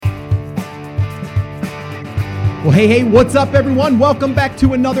Well, hey, what's up, everyone? Welcome back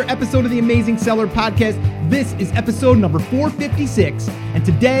to another episode of the Amazing Seller Podcast. This is episode number 456, and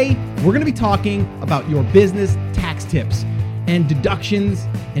today we're going to be talking about your business tax tips and deductions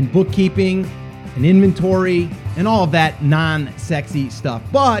and bookkeeping and inventory and all of that non-sexy stuff.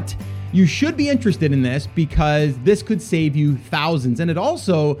 But you should be interested in this because this could save you thousands, and it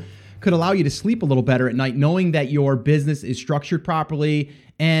also could allow you to sleep a little better at night knowing that your business is structured properly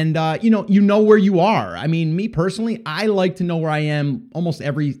and you know where you are. I mean, me personally, I like to know where I am almost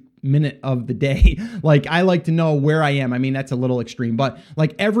every minute of the day. Like, I like to know where I am. I mean, that's a little extreme, but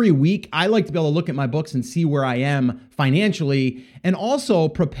like every week, I like to be able to look at my books and see where I am financially and also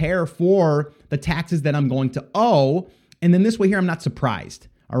prepare for the taxes that I'm going to owe. And then this way here, I'm not surprised.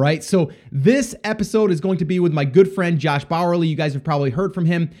 All right, so this episode is going to be with my good friend, Josh Bowerly. You guys have probably heard from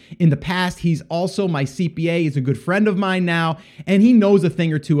him in the past. He's also my CPA. He's a good friend of mine now, and he knows a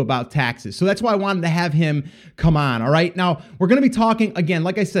thing or two about taxes. So that's why I wanted to have him come on, all right? Now, we're going to be talking, again,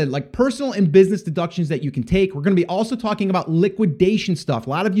 like I said, like personal and business deductions that you can take. We're going to be also talking about liquidation stuff. A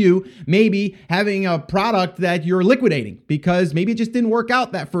lot of you maybe having a product that you're liquidating because maybe it just didn't work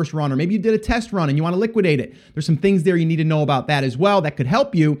out that first run, or maybe you did a test run and you want to liquidate it. There's some things there you need to know about that as well that could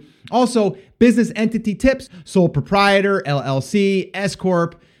help you. Also, business entity tips, sole proprietor, LLC, S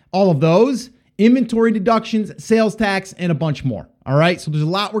Corp, all of those, inventory deductions, sales tax, and a bunch more. All right, so there's a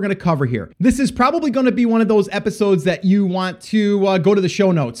lot we're going to cover here. This is probably going to be one of those episodes that you want to go to the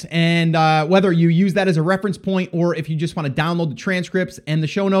show notes, and whether you use that as a reference point or if you just want to download the transcripts and the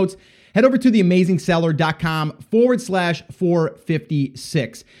show notes, head over to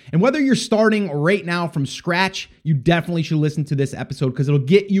theamazingseller.com/456. And whether you're starting right now from scratch, you definitely should listen to this episode because it'll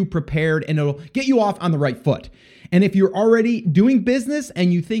get you prepared and it'll get you off on the right foot. And if you're already doing business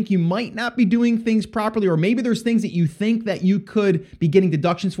and you think you might not be doing things properly, or maybe there's things that you think that you could be getting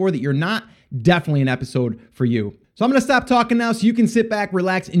deductions for that you're not, definitely an episode for you. So I'm going to stop talking now so you can sit back,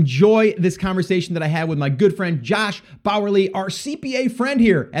 relax, enjoy this conversation that I had with my good friend, Josh Bowerly, our CPA friend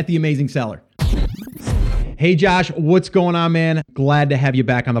here at The Amazing Seller. Hey, Josh, what's going on, man? Glad to have you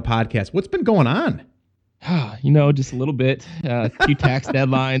back on the podcast. What's been going on? Just a little bit. Few tax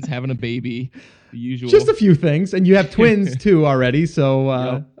deadlines, having a baby, the usual. Just a few things. And you have twins too already.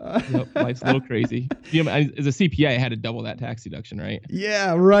 So Yep. Life's a little crazy. As a CPA, I had to double that tax deduction, right?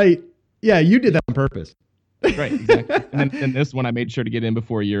 Yeah, right. Yeah, you did that on purpose. Right, exactly. And then this one I made sure to get in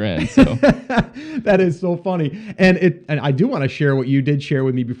before year end. So that is so funny. And I do want to share what you did share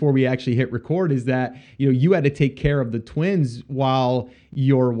with me before we actually hit record is that, you had to take care of the twins while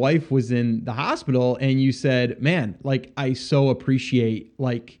your wife was in the hospital, and you said, man, like, I so appreciate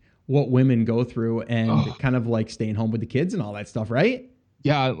like what women go through and kind of like staying home with the kids and all that stuff, right?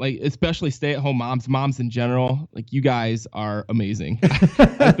 Yeah, like especially stay-at-home moms in general. Like, you guys are amazing.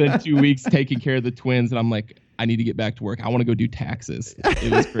 I spent 2 weeks taking care of the twins, and I'm like, I need to get back to work. I want to go do taxes.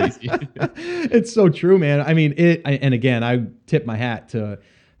 It was crazy. It's so true, man. I mean, and again, I tip my hat to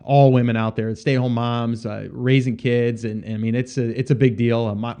all women out there, stay-at-home moms, raising kids, and I mean, it's a big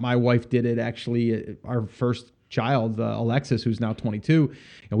deal. My wife did it actually. Our first child, Alexis, who's now 22,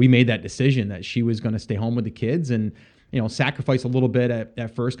 and we made that decision that she was going to stay home with the kids and sacrifice a little bit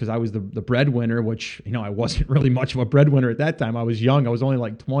at first because I was the breadwinner, which, I wasn't really much of a breadwinner at that time. I was young. I was only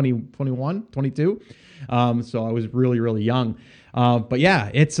like 20, 21, 22. So I was really, really young. But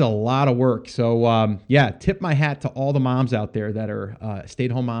yeah, it's a lot of work. So tip my hat to all the moms out there that are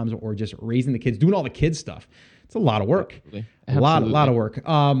stay-at-home moms or just raising the kids, doing all the kids stuff. It's a lot of work. Absolutely. A lot of work.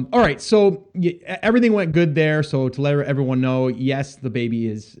 All right. So everything went good there. So to let everyone know, yes, the baby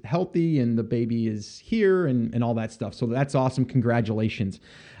is healthy and the baby is here and all that stuff. So that's awesome. Congratulations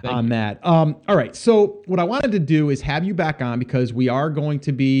on that. All right. So what I wanted to do is have you back on because we are going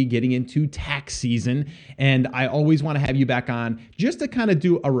to be getting into tax season. And I always want to have you back on just to kind of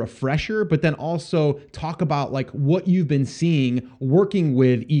do a refresher, but then also talk about like what you've been seeing working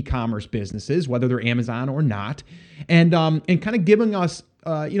with e-commerce businesses, whether they're Amazon or not. And kind of giving us,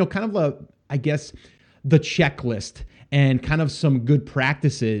 kind of the checklist and kind of some good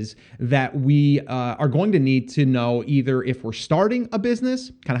practices that we are going to need to know either if we're starting a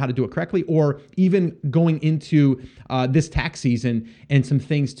business, kind of how to do it correctly, or even going into this tax season and some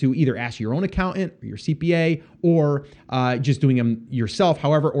things to either ask your own accountant or your CPA or just doing them yourself,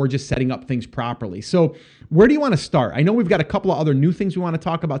 however, or just setting up things properly. So where do you want to start? I know we've got a couple of other new things we want to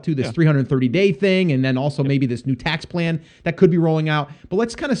talk about too, this 330-day thing, and then also maybe this new tax plan that could be rolling out. But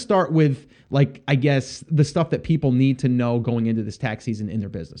let's kind of start with, like, I guess, the stuff that people need to know going into this tax season in their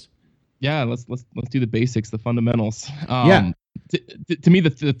business. Yeah, let's do the basics, the fundamentals. To me,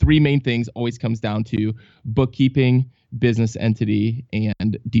 the three main things always comes down to bookkeeping, business entity,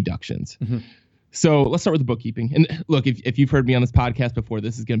 and deductions. Mm-hmm. So let's start with the bookkeeping. And look, if you've heard me on this podcast before,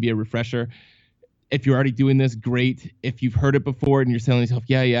 this is going to be a refresher. If you're already doing this, great. If you've heard it before and you're telling yourself,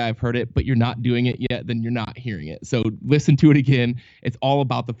 yeah, I've heard it, but you're not doing it yet, then you're not hearing it. So listen to it again. It's all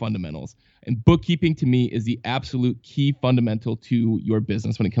about the fundamentals. And bookkeeping to me is the absolute key fundamental to your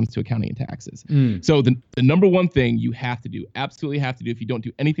business when it comes to accounting and taxes. So the number one thing you have to do, absolutely have to do, if you don't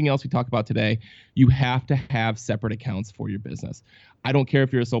do anything else we talk about today, you have to have separate accounts for your business. I don't care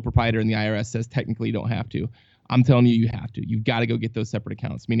if you're a sole proprietor and the IRS says technically you don't have to. I'm telling you, you have to. You've got to go get those separate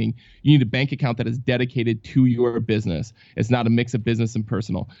accounts, meaning you need a bank account that is dedicated to your business. It's not a mix of business and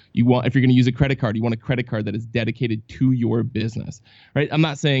personal. If you're going to use a credit card, you want a credit card that is dedicated to your business, right? I'm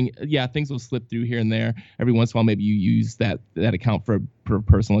not saying, things will slip through here and there. Every once in a while, maybe you use that account for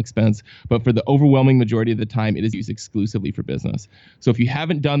personal expense, but for the overwhelming majority of the time, it is used exclusively for business. So if you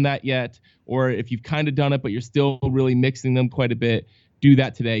haven't done that yet, or if you've kind of done it, but you're still really mixing them quite a bit, do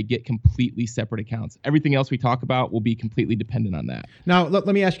that today. Get completely separate accounts. Everything else we talk about will be completely dependent on that. Now, let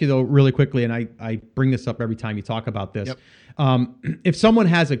me ask you, though, really quickly, and I bring this up every time you talk about this. Yep. If someone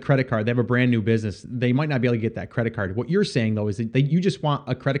has a credit card, they have a brand new business, they might not be able to get that credit card. What you're saying, though, is that you just want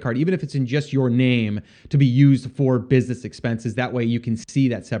a credit card, even if it's in just your name, to be used for business expenses. That way you can see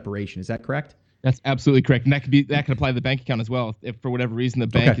that separation. Is that correct? That's absolutely correct. And that could apply to the bank account as well. If for whatever reason the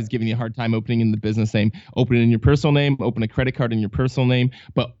bank is giving you a hard time opening in the business name, open it in your personal name, open a credit card in your personal name,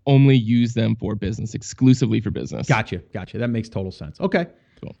 but only use them for business, exclusively for business. Gotcha. That makes total sense. Okay.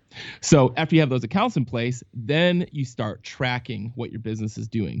 Cool. So after you have those accounts in place, then you start tracking what your business is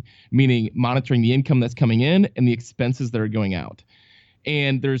doing, meaning monitoring the income that's coming in and the expenses that are going out.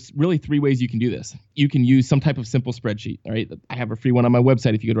 And there's really three ways you can do this. You can use some type of simple spreadsheet. All right. I have a free one on my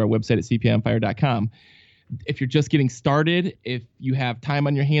website. If you go to our website at cpaonfire.com, if you're just getting started, if you have time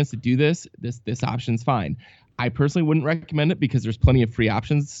on your hands to do this option's fine. I personally wouldn't recommend it because there's plenty of free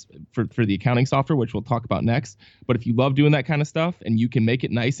options for the accounting software, which we'll talk about next. But if you love doing that kind of stuff and you can make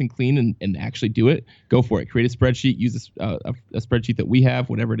it nice and clean and actually do it, go for it. Create a spreadsheet, use a spreadsheet that we have,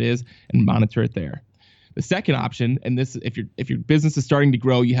 whatever it is, and monitor it there. The second option, and this, if your business is starting to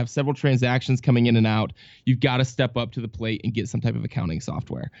grow, you have several transactions coming in and out, you've got to step up to the plate and get some type of accounting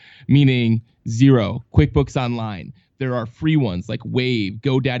software, meaning Xero, QuickBooks Online. There are free ones like Wave,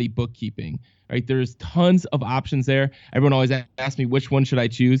 GoDaddy Bookkeeping. Right? There's tons of options there. Everyone always asks me which one should I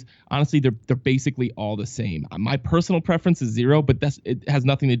choose. Honestly, they're basically all the same. My personal preference is Xero, but it has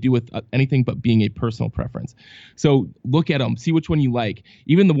nothing to do with anything but being a personal preference. So look at them, see which one you like.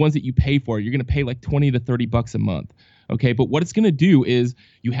 Even the ones that you pay for, you're going to pay like $20 to $30 a month. Okay, but what it's going to do is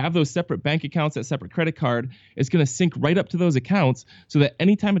you have those separate bank accounts, that separate credit card. It's going to sync right up to those accounts so that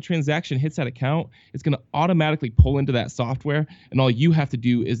anytime a transaction hits that account, it's going to automatically pull into that software. And all you have to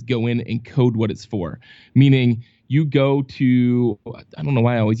do is go in and code what it's for. Meaning you go to, I don't know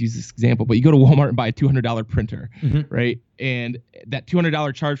why I always use this example, but you go to Walmart and buy a $200 printer, right? And that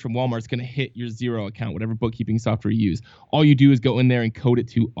 $200 charge from Walmart is going to hit your Xero account, whatever bookkeeping software you use. All you do is go in there and code it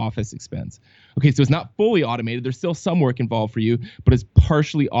to office expense. Okay, so it's not fully automated. There's still some work involved for you, but it's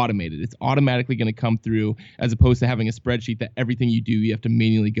partially automated. It's automatically going to come through as opposed to having a spreadsheet that everything you do, you have to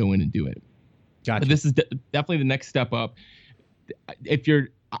manually go in and do it. Gotcha. But this is definitely the next step up.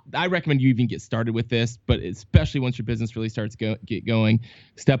 I recommend you even get started with this, but especially once your business really starts get going,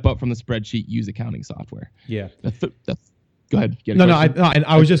 step up from the spreadsheet, use accounting software. Yeah. Go ahead.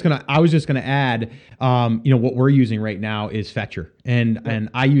 I was just gonna add, what we're using right now is Fetcher, and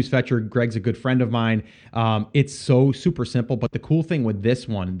I use Fetcher. Greg's a good friend of mine. It's so super simple, but the cool thing with this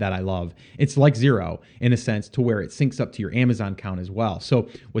one that I love, it's like Xero in a sense, to where it syncs up to your Amazon account as well. So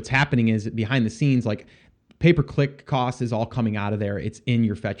what's happening is behind the scenes, like, pay-per-click cost is all coming out of there. It's in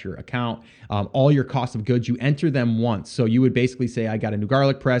your Fetcher account. All your cost of goods, you enter them once. So you would basically say, I got a new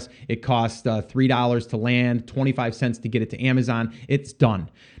garlic press. It costs $3 to land, 25 cents to get it to Amazon. It's done.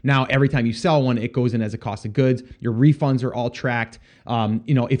 Now, every time you sell one, it goes in as a cost of goods. Your refunds are all tracked.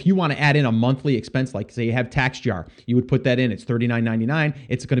 If you want to add in a monthly expense, like say you have TaxJar, you would put that in. It's $39.99.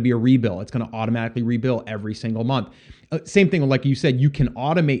 It's going to be a rebill. It's going to automatically rebill every single month. Same thing, like you said, you can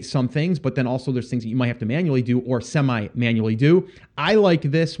automate some things, but then also there's things that you might have to manually do or semi-manually do. I like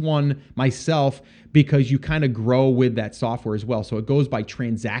this one myself because you kind of grow with that software as well. So it goes by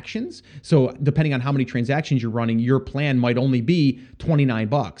transactions. So depending on how many transactions you're running, your plan might only be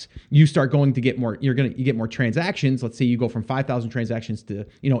 $29. You start going to get more, you get more transactions. Let's say you go from 5,000 transactions to,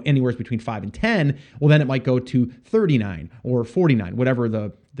 anywhere between 5 and 10. Well, then it might go to 39 or 49, whatever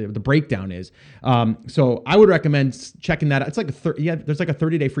the breakdown is. So I would recommend checking that out. It's like there's like a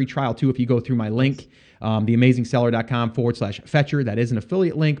 30-day free trial too if you go through my link, theamazingseller.com/Fetcher. That is an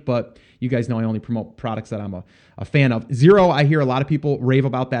affiliate link, but You guys know I only promote products that I'm a fan of. Xero, I hear a lot of people rave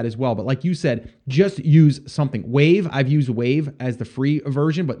about that as well. But like you said, just use something. Wave, I've used Wave as the free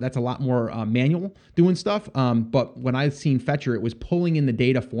version, but that's a lot more manual doing stuff. But when I've seen Fetcher, it was pulling in the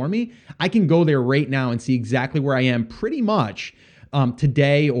data for me. I can go there right now and see exactly where I am pretty much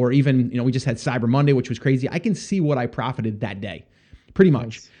today, or even, we just had Cyber Monday, which was crazy. I can see what I profited that day pretty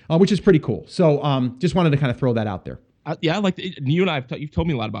much, which is pretty cool. So just wanted to kind of throw that out there. Yeah, like you and you've told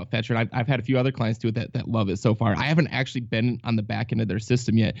me a lot about Fetcher, and I've had a few other clients do it that love it so far. I haven't actually been on the back end of their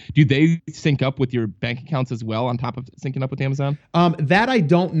system yet. Do they sync up with your bank accounts as well on top of syncing up with Amazon? That I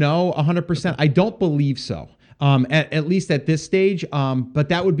don't know 100%. I don't believe so. At least at this stage, but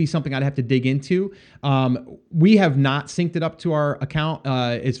that would be something I'd have to dig into. We have not synced it up to our account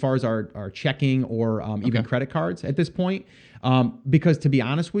as far as our checking or even credit cards at this point. Because to be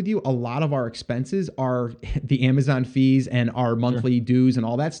honest with you, a lot of our expenses are the Amazon fees and our monthly dues and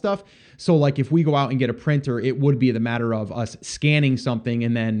all that stuff. So like if we go out and get a printer, it would be the matter of us scanning something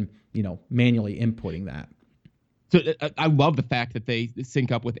and then, manually inputting that. So I love the fact that they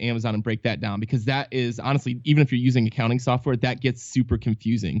sync up with Amazon and break that down, because that is honestly, even if you're using accounting software, that gets super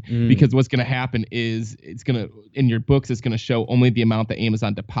confusing because what's going to happen is in your books, it's going to show only the amount that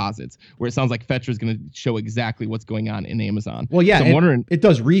Amazon deposits, where it sounds like Fetcher is going to show exactly what's going on in Amazon. Well, yeah, so I'm wondering, it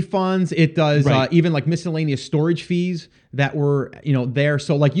does refunds. It does even like miscellaneous storage fees that were, there.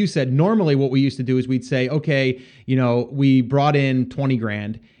 So like you said, normally what we used to do is we'd say, okay, we brought in 20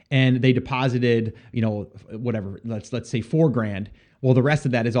 grand. And they deposited, whatever, let's say $4,000. Well, the rest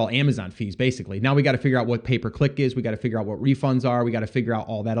of that is all Amazon fees, basically. Now we got to figure out what pay-per-click is. We got to figure out what refunds are. We got to figure out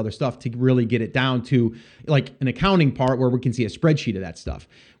all that other stuff to really get it down to like an accounting part where we can see a spreadsheet of that stuff.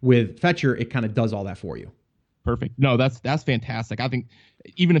 With Fetcher, it kind of does all that for you. Perfect. No, that's fantastic. I think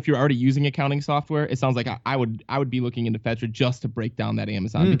even if you're already using accounting software, it sounds like I would be looking into Fetcher just to break down that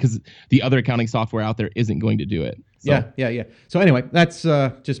Amazon because the other accounting software out there isn't going to do it. So. Yeah. So anyway, that's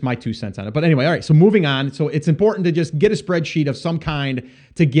just my 2 cents on it. But anyway, all right. So moving on. So it's important to just get a spreadsheet of some kind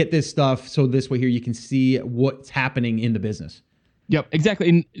to get this stuff. So this way here you can see what's happening in the business. Yep, exactly.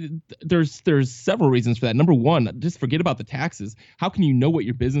 And there's several reasons for that. Number one, just forget about the taxes. How can you know what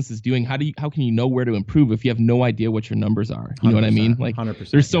your business is doing? How can you know where to improve if you have no idea what your numbers are? You know what I mean? Like 100%,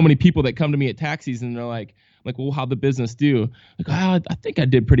 there's so many people that come to me at tax season and they're like, well, how'd the business do? Like, I think I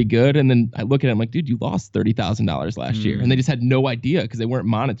did pretty good. And then I look at it, I'm like, dude, you lost $30,000 last year. And they just had no idea because they weren't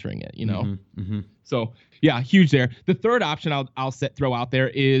monitoring it, So yeah, huge there. The third option I'll throw out there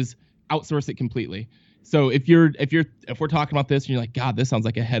is outsource it completely. So if we're talking about this and you're like, God, this sounds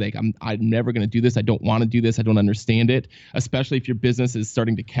like a headache. I'm never going to do this. I don't want to do this. I don't understand it. Especially if your business is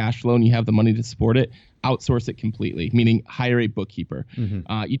starting to cash flow and you have the money to support it, outsource it completely, meaning hire a bookkeeper.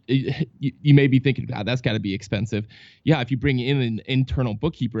 You may be thinking, God, that's got to be expensive. Yeah, if you bring in an internal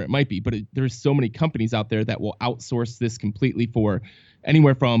bookkeeper, it might be, but there's so many companies out there that will outsource this completely for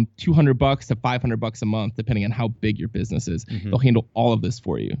anywhere from $200 to $500 a month, depending on how big your business is. They'll handle all of this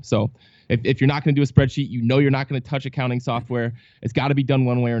for you. So if you're not going to do a spreadsheet, you're not going to touch accounting software. It's got to be done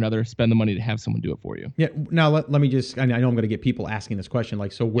one way or another. Spend the money to have someone do it for you. Yeah. Now let me just, I know I'm going to get people asking this question.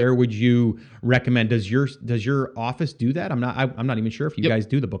 Like, so where would you recommend? Does your office do that? I'm not even sure if you guys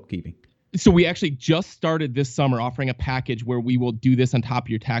do the bookkeeping. So we actually just started this summer offering a package where we will do this on top of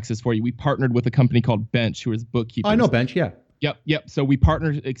your taxes for you. We partnered with a company called Bench, who is bookkeepers. I know Bench, yeah. Yep. So we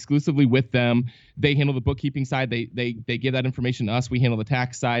partner exclusively with them. They handle the bookkeeping side. They give that information to us. We handle the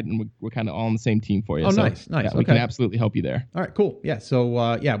tax side, and we're kind of all on the same team for you. Oh, so, nice. Yeah, we can absolutely help you there. All right, cool. Yeah. So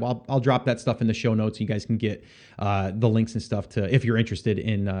well, I'll drop that stuff in the show notes. So you guys can get the links and stuff to if you're interested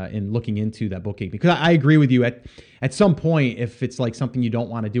in looking into that bookkeeping. Because I agree with you. At some point, if it's like something you don't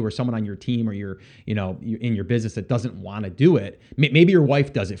want to do, or someone on your team or you're in your business that doesn't want to do it, maybe your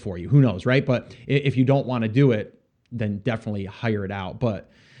wife does it for you. Who knows, right? But if you don't want to do it, then definitely hire it out. But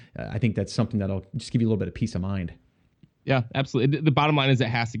I think that's something that'll just give you a little bit of peace of mind. Yeah, absolutely. The bottom line is it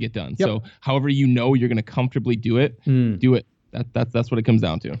has to get done. Yep. So however you're going to comfortably do it, do it. That's what it comes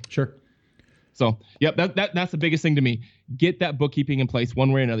down to. Sure. So, yep, that's the biggest thing to me. Get that bookkeeping in place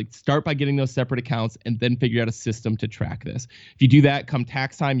one way or another. Start by getting those separate accounts and then figure out a system to track this. If you do that, come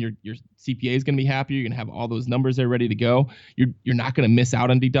tax time, your CPA is going to be happy. You're going to have all those numbers there ready to go. You're not going to miss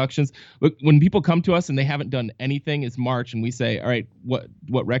out on deductions. Look, when people come to us and they haven't done anything, it's March, and we say, all right, what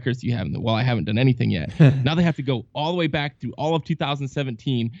records do you have? Well, I haven't done anything yet. Now they have to go all the way back through all of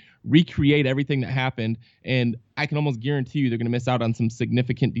 2017, recreate everything that happened, and I can almost guarantee you they're going to miss out on some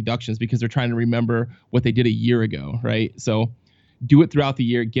significant deductions because they're trying to remember what they did a year ago, right? So do it throughout the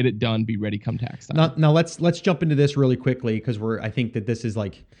year, get it done, be ready come tax time. Now let's jump into this really quickly because I think that this is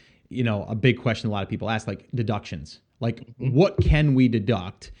like, a big question a lot of people ask, like deductions. Like, what can we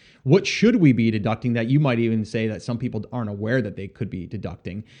deduct? What should we be deducting that you might even say that some people aren't aware that they could be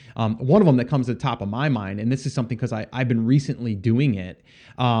deducting? One of them that comes to the top of my mind, and this is something because I've been recently doing it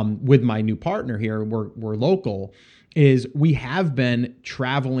with my new partner here, we're local, is we have been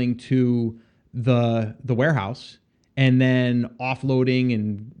traveling to the warehouse and then offloading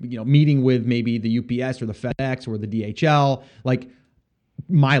and meeting with maybe the UPS or the FedEx or the DHL, like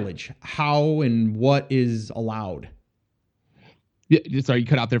mileage, how and what is allowed. Yeah, sorry, you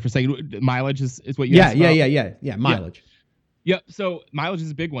cut out there for a second. Mileage is what you asked about? Yeah, mileage. Yeah, so mileage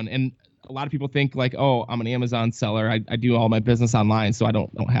is a big one. And a lot of people think like, oh, I'm an Amazon seller. I do all my business online, so I don't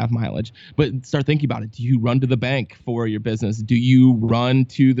have mileage. But start thinking about it. Do you run to the bank for your business? Do you run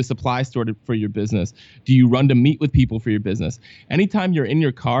to the supply store for your business? Do you run to meet with people for your business? Anytime you're in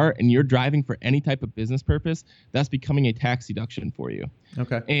your car and you're driving for any type of business purpose, that's becoming a tax deduction for you.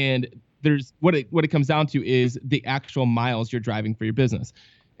 Okay. And there's what it comes down to is the actual miles you're driving for your business.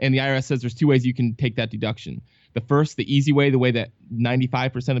 And the IRS says there's two ways you can take that deduction. The first, the easy way, the way that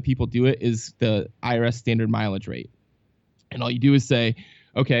 95% of people do it, is the IRS standard mileage rate. And all you do is say,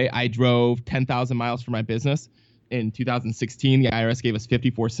 okay, I drove 10,000 miles for my business. In 2016, the IRS gave us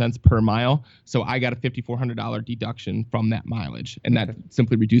 54 cents per mile. So I got a $5,400 deduction from that mileage. And that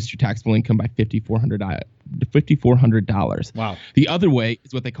simply reduced your taxable income by $5,400. Wow. The other way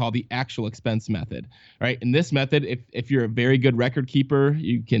is what they call the actual expense method. Right? In this method, if you're a very good record keeper,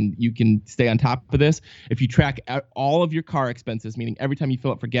 you can stay on top of this. If you track all of your car expenses, meaning every time you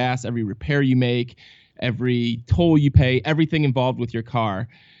fill up for gas, every repair you make, every toll you pay, everything involved with your car,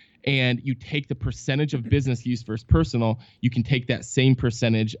 and you take the percentage of business use versus personal, you can take that same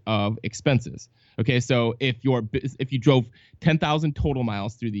percentage of expenses. Okay, so if you drove 10,000 total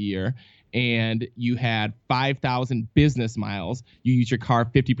miles through the year and you had 5,000 business miles, you use your car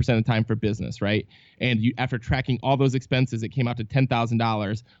 50% of the time for business, right? And after tracking all those expenses, it came out to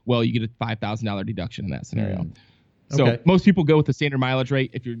 $10,000. Well, you get a $5,000 deduction in that scenario. So most people go with the standard mileage rate.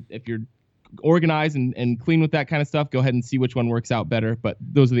 If you're organize and clean with that kind of stuff, go ahead and see which one works out better. But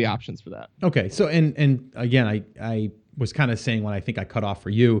those are the options for that. Okay. So, and again, I was kind of saying what I think I cut off for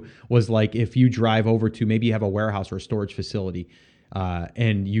you was like, if you drive over to, maybe you have a warehouse or a storage facility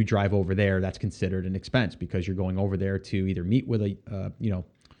and you drive over there, that's considered an expense because you're going over there to either meet with a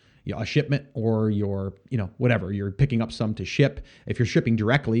shipment or you're, whatever, you're picking up some to ship. If you're shipping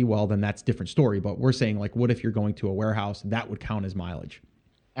directly, well, then that's a different story. But we're saying like, what if you're going to a warehouse? That would count as mileage.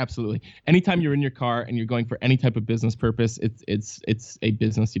 Absolutely. Anytime you're in your car and you're going for any type of business purpose, it's a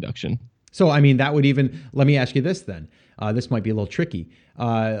business deduction. So, I mean, that would even, let me ask you this then. This might be a little tricky.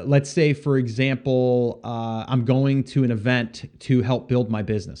 Let's say, for example, I'm going to an event to help build my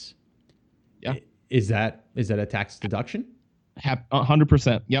business. Yeah. Is that a tax deduction?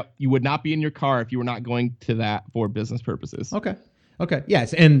 100%. Yep. You would not be in your car if you were not going to that for business purposes. Okay.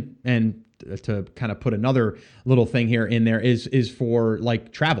 Yes. And to kind of put another little thing here in there is for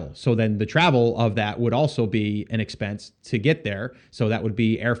like travel. So then the travel of that would also be an expense to get there. So that would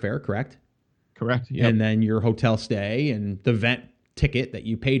be airfare, correct? Correct. Yep. And then your hotel stay and the event ticket that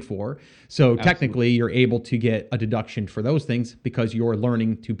you paid for. So technically you're able to get a deduction for those things because you're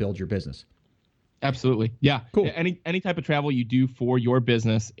learning to build your business. Absolutely. Yeah. Cool. Any type of travel you do for your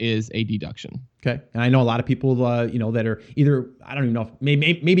business is a deduction. Okay. And I know a lot of people, that are either, I don't even know,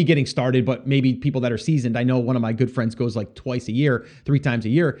 maybe getting started, but maybe people that are seasoned. I know one of my good friends goes like 3 times a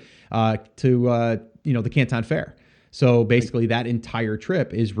year to the Canton Fair. So basically that entire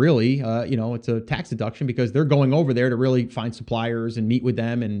trip is really, it's a tax deduction because they're going over there to really find suppliers and meet with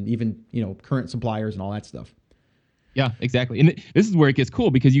them and even, current suppliers and all that stuff. Yeah, exactly. And this is where it gets cool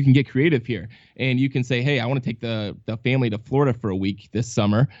because you can get creative here and you can say, hey, I want to take the family to Florida for a week this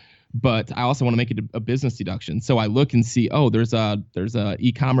summer, but I also want to make it a business deduction. So I look and see, oh, there's a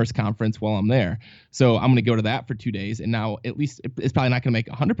e-commerce conference while I'm there. So I'm going to go to that for 2 days. And now at least it's probably not going to make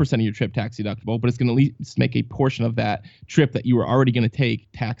 100% of your trip tax deductible, but it's going to at least make a portion of that trip that you were already going to take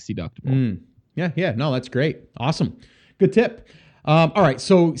tax deductible. Yeah. No, that's great. Awesome. Good tip. All right.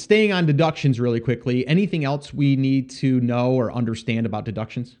 So staying on deductions really quickly, anything else we need to know or understand about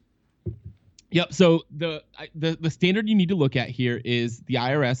deductions? Yep. So the standard you need to look at here is the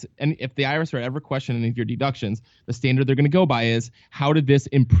IRS. And if the IRS are ever questioning any of your deductions, the standard they're going to go by is how did this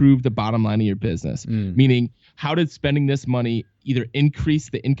improve the bottom line of your business? Meaning, how did spending this money either increase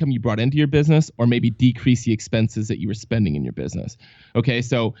the income you brought into your business or maybe decrease the expenses that you were spending in your business. Okay,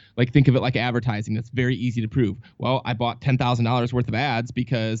 so like think of it like advertising. That's very easy to prove. Well, I bought $10,000 worth of ads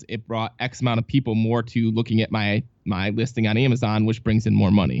because it brought X amount of people more to looking at my listing on Amazon, which brings in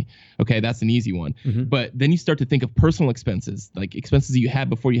more money. Okay, that's an easy one. Mm-hmm. But then you start to think of personal expenses, like expenses that you had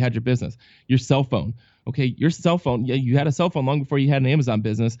before you had your business. Your cell phone. Okay, your cell phone, yeah, you had a cell phone long before you had an Amazon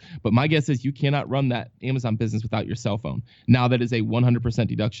business, but my guess is you cannot run that Amazon business without your cell phone. Now that is a 100%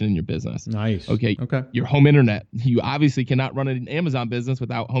 deduction in your business. Nice. Okay. Your home internet. You obviously cannot run an Amazon business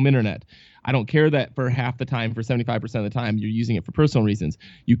without home internet. I don't care that for half the time, for 75% of the time, you're using it for personal reasons.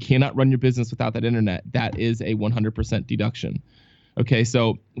 You cannot run your business without that internet. That is a 100% deduction. Okay,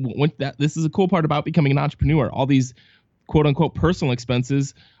 so this is a cool part about becoming an entrepreneur. All these quote unquote personal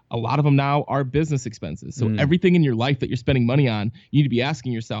expenses, a lot of them now are business expenses. So everything in your life that you're spending money on, you need to be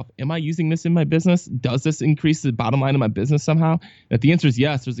asking yourself, am I using this in my business? Does this increase the bottom line of my business somehow? If the answer is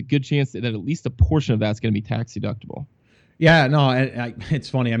yes, there's a good chance that at least a portion of that's going to be tax deductible. Yeah, no, it's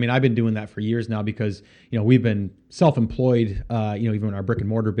funny. I mean, I've been doing that for years now because, we've been self-employed, even in our brick and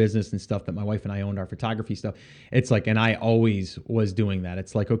mortar business and stuff that my wife and I owned, our photography stuff. It's like, and I always was doing that.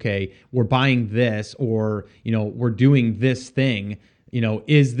 It's like, okay, we're buying this or, we're doing this thing.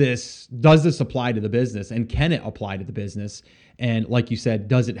 Does this apply to the business and can it apply to the business? And like you said,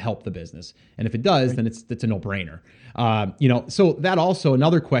 does it help the business? And if it does, then it's a no-brainer. So that also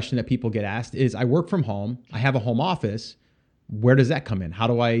another question that people get asked is, I work from home, I have a home office. Where does that come in? How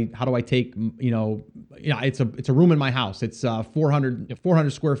do I take, it's a room in my house. It's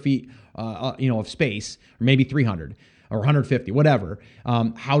 400 square feet, of space, or maybe 300 or 150, whatever.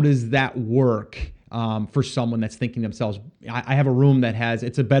 How does that work for someone that's thinking to themselves, I have a room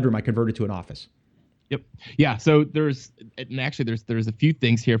it's a bedroom I converted to an office? Yep. Yeah. So there's a few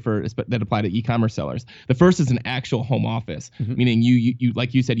things here that apply to e-commerce sellers. The first is an actual home office, meaning you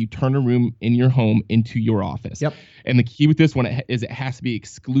like you said, you turn a room in your home into your office. Yep. And the key with this one is it has to be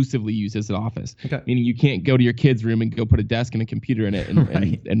exclusively used as an office. Okay. Meaning you can't go to your kid's room and go put a desk and a computer in it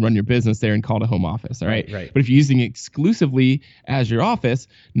and run your business there and call it a home office. All right. Right. But if you're using it exclusively as your office,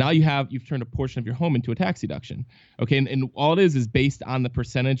 now you've turned a portion of your home into a tax deduction. Okay. And all it is based on the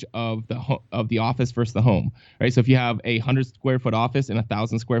percentage of the office versus the home. Right. So if you have a 100 square foot office and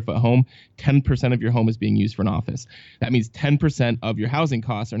 1,000 square foot home, 10% of your home is being used for an office. That means 10% of your housing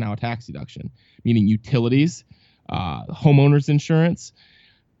costs are now a tax deduction, meaning utilities, homeowners insurance,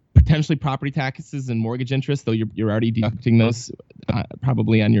 potentially property taxes and mortgage interest, though you're already deducting those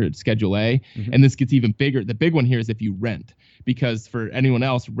probably on your Schedule A. And this gets even bigger. The big one here is if you rent, because for anyone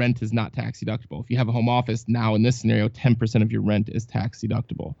else, rent is not tax deductible. If you have a home office, now in this scenario, 10% of your rent is tax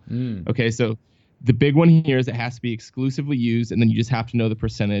deductible. Okay, so the big one here is it has to be exclusively used, and then you just have to know the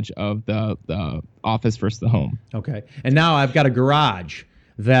percentage of the office versus the home. Okay, and now I've got a garage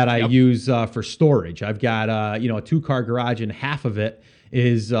that I use for storage. I've got a 2-car garage, and half of it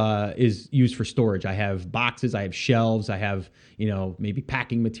is used for storage. I have boxes, I have shelves, I have maybe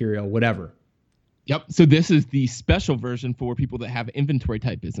packing material, whatever. Yep. So this is the special version for people that have inventory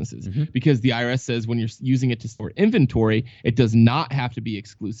type businesses, because the IRS says when you're using it to store inventory, it does not have to be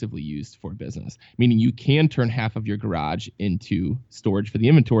exclusively used for business, meaning you can turn half of your garage into storage for the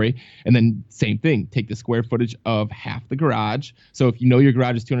inventory. And then same thing, take the square footage of half the garage. So if your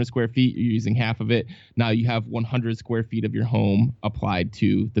garage is 200 square feet, you're using half of it. Now you have 100 square feet of your home applied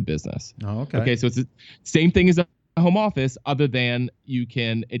to the business. Oh, okay. Okay. So it's the same thing as a home office, other than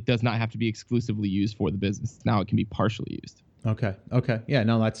it does not have to be exclusively used for the business. Now it can be partially used. Okay. Yeah,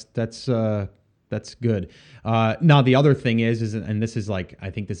 no, that's good. Now the other thing is, and this is I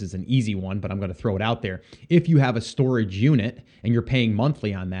think this is an easy one, but I'm going to throw it out there. If you have a storage unit and you're paying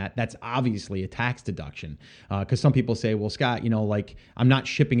monthly on that, that's obviously a tax deduction. Because some people say, well, Scott, I'm not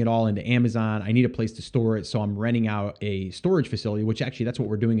shipping it all into Amazon. I need a place to store it, so I'm renting out a storage facility, which actually that's what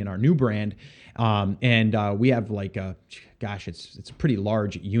we're doing in our new brand. And we have it's a pretty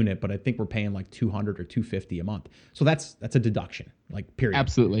large unit, but I think we're paying like $200 or $250 a month. So that's a deduction, period.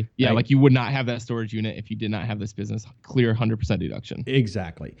 Absolutely. Yeah. Right? You would not have that storage unit if you did not have this business. Clear 100% deduction.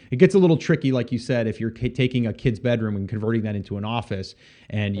 Exactly. It gets a little tricky, like you said, if you're taking a kid's bedroom and converting that into an office,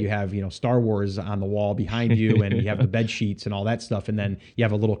 and you have, Star Wars on the wall behind you, and you have the bed sheets and all that stuff, and then you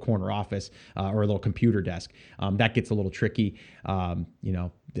have a little corner office or a little computer desk. That gets a little tricky.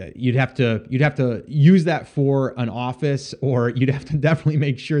 You'd have to use that for an office, or you'd have to definitely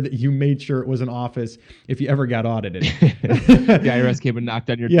make sure that you made sure it was an office if you ever got audited. The IRS came and knocked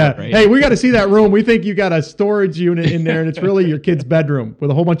on your door, right? Hey, we got to see that room. We think you got a storage unit in there, and it's really your kid's bedroom with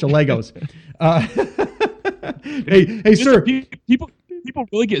a whole bunch of Legos. Hey, sir. People people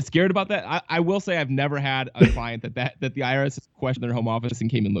really get scared about that. I will say I've never had a client that the IRS has questioned their home office and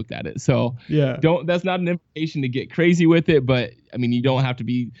came and looked at it. So yeah, that's not an invitation to get crazy with it, but I mean, you don't have to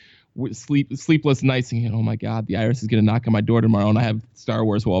be sleepless nights thinking, oh my God, the IRS is going to knock on my door tomorrow and I have Star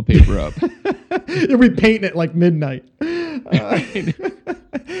Wars wallpaper up. You'll be painting it like midnight.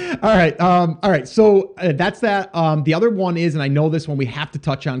 All right. So that's that. The other one is, and I know this one we have to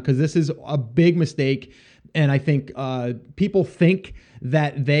touch on because this is a big mistake. And I think people think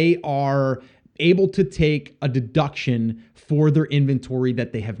that they are able to take a deduction for their inventory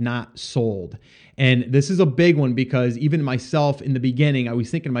that they have not sold. And this is a big one because even myself in the beginning, I was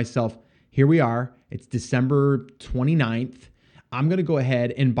thinking to myself, here we are. It's December 29th. I'm going to go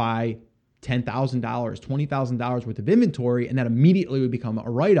ahead and buy $10,000, $20,000 worth of inventory, and that immediately would become a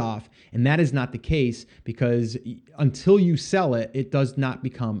write-off. And that is not the case because until you sell it, it does not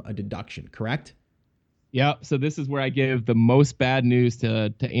become a deduction, correct? Yeah. So this is where I give the most bad news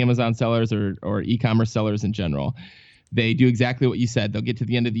to Amazon sellers or e-commerce sellers in general. They do exactly what you said. They'll get to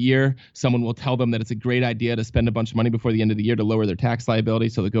the end of the year. Someone will tell them that it's a great idea to spend a bunch of money before the end of the year to lower their tax liability.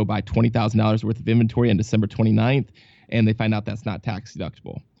 So they go buy $20,000 worth of inventory on December 29th, and they find out that's not tax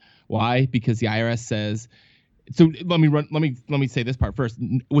deductible. Why? Because the IRS says, so let me say this part first.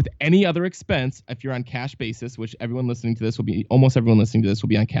 With any other expense, if you're on cash basis, which almost everyone listening to this will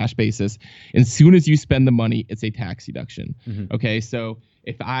be on cash basis. As soon as you spend the money, it's a tax deduction. Mm-hmm. Okay. So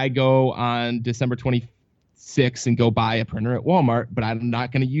if I go on December 26th and go buy a printer at Walmart, but I'm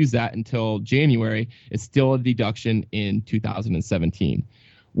not going to use that until January, it's still a deduction in 2017.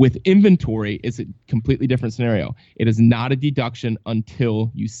 With inventory, it's a completely different scenario. It is not a deduction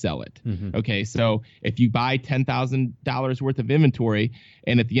until you sell it. Mm-hmm. Okay, so if you buy $10,000 worth of inventory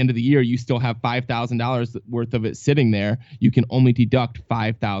and at the end of the year you still have $5,000 worth of it sitting there, you can only deduct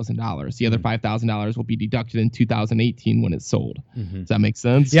 $5,000. The other $5,000 will be deducted in 2018 when it's sold. Mm-hmm. Does that make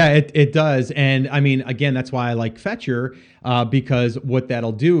sense? Yeah, it does. And I mean, again, that's why I like Fetcher because what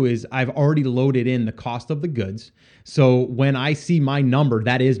that'll do is I've already loaded in the cost of the goods. So when I see my number,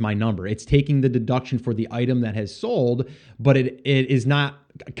 that is my number. It's taking the deduction for the item that has sold, but it is not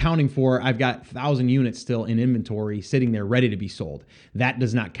accounting for I've got 1,000 units still in inventory sitting there ready to be sold. That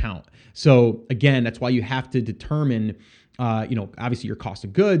does not count. So again, that's why you have to determine obviously your cost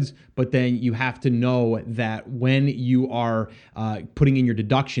of goods, but then you have to know that when you are putting in your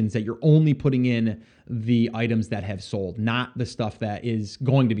deductions that you're only putting in the items that have sold, not the stuff that is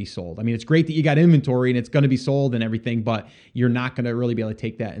going to be sold. I mean, it's great that you got inventory and it's going to be sold and everything, but you're not going to really be able to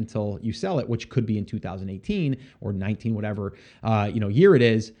take that until you sell it, which could be in 2018 or 19, whatever, year it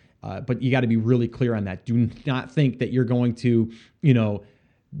is. But you got to be really clear on that. Do not think that you're going to,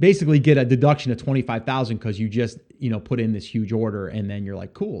 basically get a deduction of $25,000 because you just, put in this huge order and then you're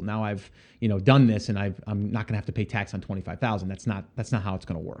like, cool, now I've, done this and I'm not going to have to pay tax on $25,000. That's not how it's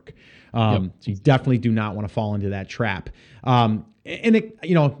going to work. So you definitely do not want to fall into that trap. And it,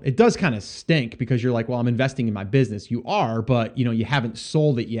 it does kind of stink because you're like, well, I'm investing in my business. You are, but you haven't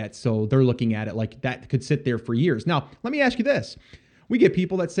sold it yet. So they're looking at it like that could sit there for years. Now, let me ask you this. We get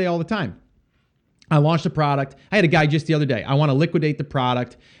people that say all the time, I launched a product. I had a guy just the other day. I want to liquidate the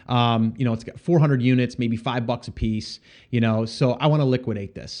product. It's got 400 units, maybe $5 a piece, so I want to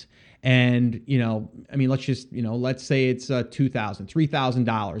liquidate this. And, let's say it's $2,000,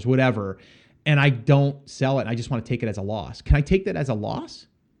 $3,000, whatever. And I don't sell it. I just want to take it as a loss. Can I take that as a loss?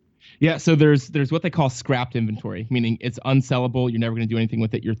 Yeah, so there's what they call scrapped inventory, meaning it's unsellable. You're never going to do anything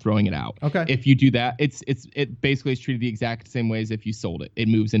with it. You're throwing it out. Okay. If you do that, it basically is treated the exact same way as if you sold it. It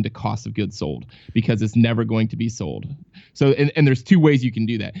moves into cost of goods sold because it's never going to be sold. So and there's two ways you can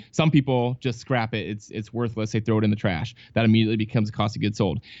do that. Some people just scrap it. It's worthless. They throw it in the trash. That immediately becomes cost of goods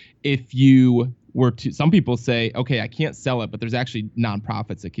sold. If you some people say, okay, I can't sell it, but there's actually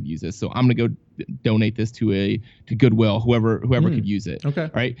nonprofits that could use this. So I'm going to go donate this to Goodwill, whoever could use it. Okay.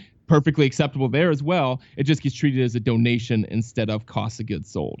 Right. Perfectly acceptable there as well. It just gets treated as a donation instead of cost of goods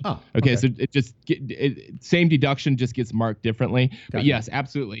sold. Oh, okay. So it just same deduction just gets marked differently. Gotcha. But yes,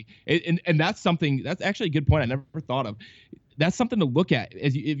 absolutely. And that's actually a good point I never thought of. That's something to look at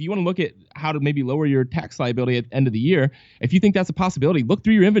if you want to look at how to maybe lower your tax liability at the end of the year. If you think that's a possibility, look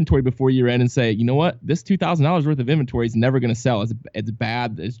through your inventory before year end and say, you know what, this $2,000 worth of inventory is never going to sell. It's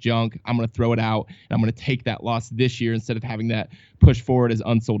bad. It's junk. I'm going to throw it out and I'm going to take that loss this year instead of having that push forward as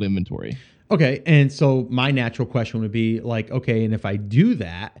unsold inventory. Okay. And so my natural question would be like, okay, and if I do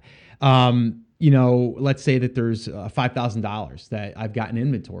that, let's say that there's $5,000 that I've got in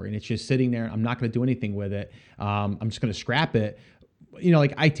inventory and it's just sitting there. I'm not going to do anything with it. I'm just going to scrap it.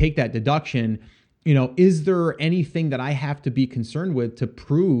 I take that deduction. Is there anything that I have to be concerned with to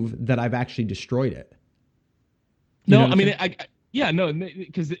prove that I've actually destroyed it? No, Yeah, no,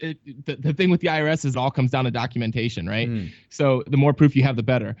 because the thing with the IRS is it all comes down to documentation, right? So the more proof you have, the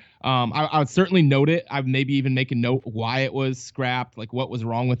better. I would certainly note it. I would maybe even make a note why it was scrapped, like what was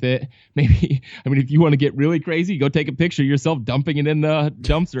wrong with it. Maybe, I mean, if you want to get really crazy, go take a picture of yourself dumping it in the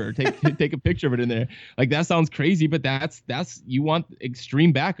dumpster. Take a picture of it in there. Like that sounds crazy, but that's you want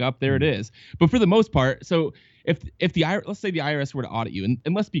extreme backup. There it is. But for the most part, so. If let's say the IRS were to audit you,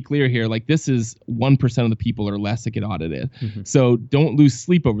 and let's be clear here, like this is 1% of the people or less that get audited. So don't lose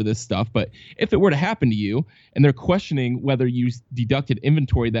sleep over this stuff. But if it were to happen to you and they're questioning whether you deducted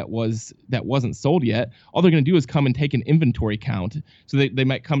inventory that wasn't sold yet, all they're going to do is come and take an inventory count. So they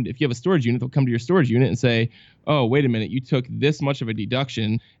might come, if you have a storage unit, they'll come to your storage unit and say, oh, wait a minute, you took this much of a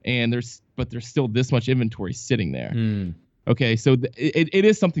deduction and there's still this much inventory sitting there. Okay, so it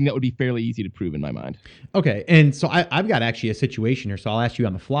is something that would be fairly easy to prove in my mind. Okay, and so I've got actually a situation here, so I'll ask you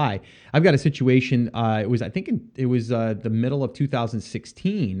on the fly. I've got a situation, it was the middle of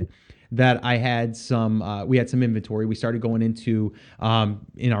 2016 that I had we had some inventory. We started going into,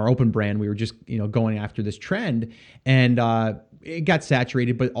 in our open brand, we were just, going after this trend, and it got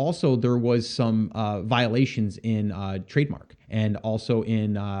saturated, but also there was some violations in trademark and also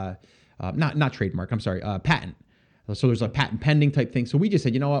in, not trademark, I'm sorry, patent. So there's a patent pending type thing. So we just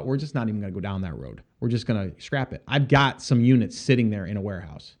said, you know what? We're just not even going to go down that road. We're just going to scrap it. I've got some units sitting there in a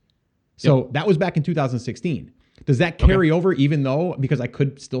warehouse. So that was back in 2016. Does that carry over even though, because I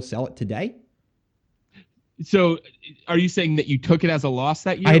could still sell it today? So are you saying that you took it as a loss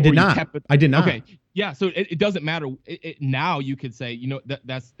that year? I did not. I did not. Okay. Yeah. So it doesn't matter. Now you could say,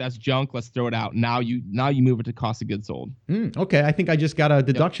 that's junk. Let's throw it out. Now you move it to cost of goods sold. Okay. I think I just got a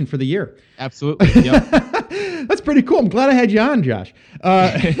deduction for the year. Absolutely. Yep. That's pretty cool. I'm glad I had you on, Josh.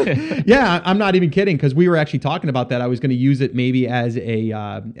 Yeah, I'm not even kidding because we were actually talking about that. I was going to use it maybe as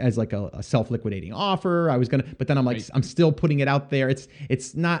like a self-liquidating offer. But then I'm like, I'm still putting it out there.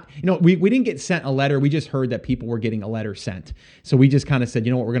 It's not, we didn't get sent a letter. We just heard that people were getting a letter sent. So we just kind of said,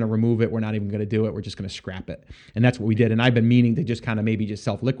 you know what, we're going to remove it. We're not even going to do it. We're just going to scrap it. And that's what we did. And I've been meaning to just kind of maybe just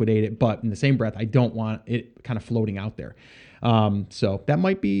self-liquidate it. But in the same breath, I don't want it kind of floating out there. So that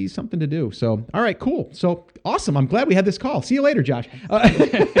might be something to do. So, all right, cool. So awesome. I'm glad we had this call. See you later, Josh.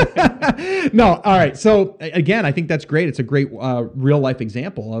 No. All right. So again, I think that's great. It's a great, real life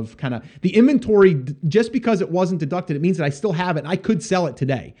example of kind of the inventory. Just because it wasn't deducted, it means that I still have it and I could sell it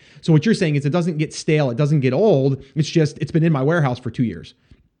today. So what you're saying is it doesn't get stale. It doesn't get old. It's been in my warehouse for 2 years.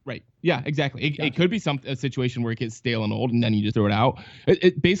 Right. Yeah, exactly. It could be a situation where it gets stale and old and then you just throw it out.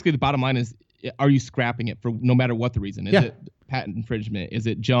 Basically the bottom line is, are you scrapping it for no matter what the reason? Is it patent infringement? Is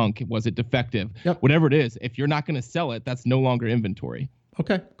it junk? Was it defective? Whatever it is, if you're not going to sell it, that's no longer inventory.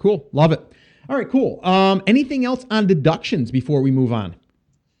 Okay, cool. Love it. All right, cool. Anything else on deductions before we move on?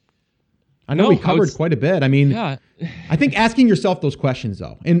 I know we covered quite a bit. I mean, I think asking yourself those questions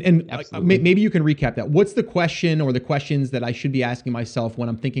though, and maybe you can recap that. What's the question or the questions that I should be asking myself when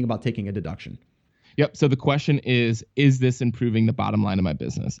I'm thinking about taking a deduction? Yep. So the question is this improving the bottom line of my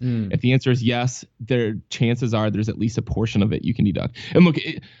business? If the answer is yes, chances are there's at least a portion of it you can deduct. And look,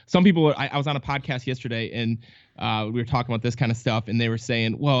 some people, I was on a podcast yesterday and we were talking about this kind of stuff and they were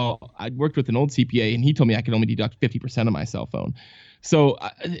saying, well, I worked with an old CPA and he told me I could only deduct 50% of my cell phone. So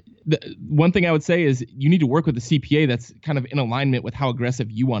the one thing I would say is you need to work with a CPA that's kind of in alignment with how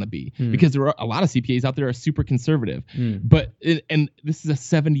aggressive you want to be, because there are a lot of CPAs out there are super conservative. But and this is a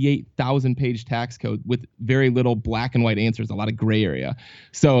 78,000 page tax code with very little black and white answers, a lot of gray area.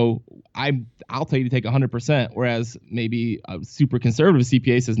 So I'll tell you to take 100%, whereas maybe a super conservative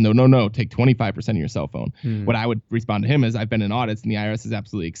CPA says no, take 25% of your cell phone. What I would respond to him is I've been in audits and the IRS has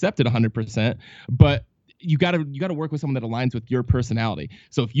absolutely accepted 100%, but you got to work with someone that aligns with your personality.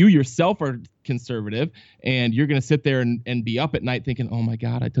 So if you yourself are conservative and you're going to sit there and be up at night thinking, oh my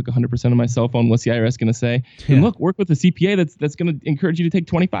God, I took 100% of my cell phone. What's the IRS going to say? And look, work with a CPA that's going to encourage you to take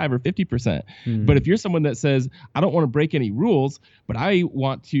 25 or 50%. But if you're someone that says, I don't want to break any rules, but I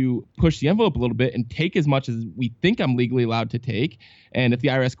want to push the envelope a little bit and take as much as we think I'm legally allowed to take. And if the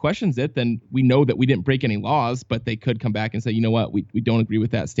IRS questions it, then we know that we didn't break any laws, but they could come back and say, you know what, we don't agree with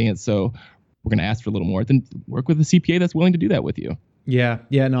that stance. So we're going to ask for a little more. Then work with a CPA that's willing to do that with you. Yeah,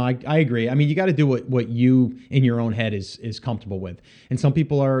 no, I agree. I mean, you got to do what you in your own head is comfortable with. And some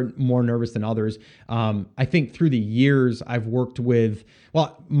people are more nervous than others. I think through the years I've worked with,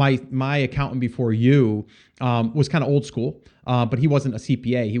 my accountant before you was kind of old school, but he wasn't a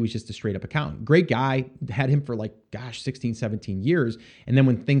CPA. He was just a straight up accountant. Great guy, had him for 16, 17 years. And then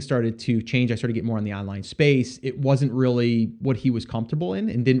when things started to change, I started getting more in the online space. It wasn't really what he was comfortable in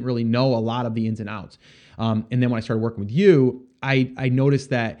and didn't really know a lot of the ins and outs. And then when I started working with you, I noticed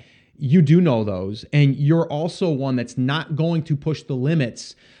that you do know those, and you're also one that's not going to push the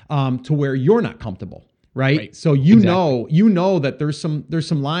limits to where you're not comfortable, right? So you know that there's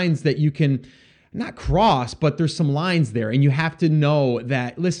some lines that you can not cross, but there's some lines there, and you have to know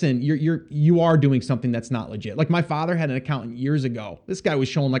that, listen, you are doing something that's not legit. Like my father had an accountant years ago. This guy was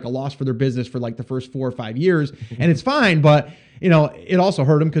showing like a loss for their business for like the first 4 or 5 years, and it's fine, but it also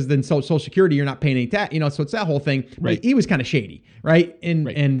hurt him because then Social Security, you're not paying any tax, so it's that whole thing. Right. He was kind of shady, right?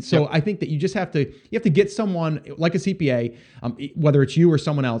 And so I think that you just have to get someone like a CPA, whether it's you or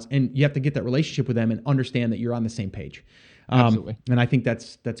someone else, and you have to get that relationship with them and understand that you're on the same page. Absolutely. And I think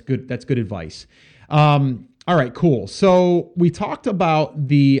that's good. That's good advice. All right, cool. So we talked about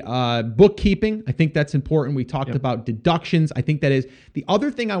the bookkeeping. I think that's important. We talked about deductions. I think that is the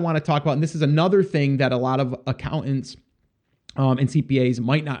other thing I want to talk about. And this is another thing that a lot of accountants and CPAs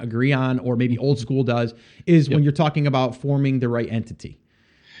might not agree on, or maybe old school does, is when you're talking about forming the right entity.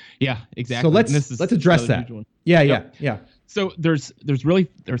 Yeah, exactly. So let's address that. Yeah. So there's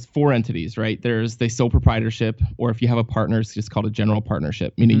 4 entities, right? There's the sole proprietorship, or if you have a partner, it's just called a general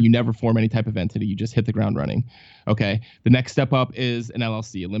partnership, meaning you never form any type of entity. You just hit the ground running. Okay. The next step up is an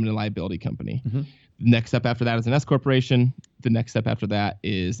LLC, a limited liability company. The next step after that is an S corporation. The next step after that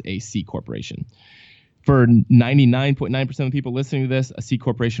is a C corporation. For 99.9% of people listening to this, a C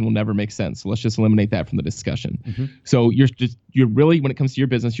corporation will never make sense. So let's just eliminate that from the discussion. So you're really, when it comes to your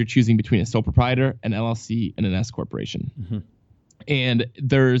business, you're choosing between a sole proprietor, an LLC, and an S corporation. And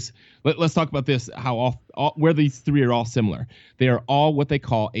let's talk about this, where these 3 are all similar. They are all what they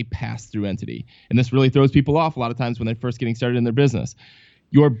call a pass-through entity. And this really throws people off a lot of times when they're first getting started in their business.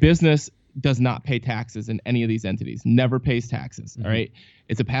 Your business does not pay taxes in any of these entities, never pays taxes. All right.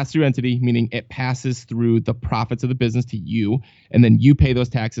 It's a pass-through entity, meaning it passes through the profits of the business to you, and then you pay those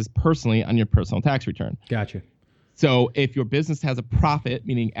taxes personally on your personal tax return. Gotcha. So if your business has a profit,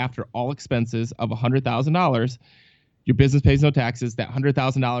 meaning after all expenses of $100,000, your business pays no taxes. That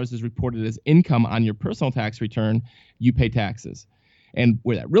 $100,000 is reported as income on your personal tax return. You pay taxes. And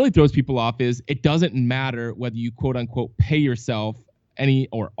where that really throws people off is it doesn't matter whether you quote unquote pay yourself any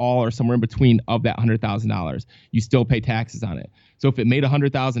or all or somewhere in between of that $100,000. You still pay taxes on it. So if it made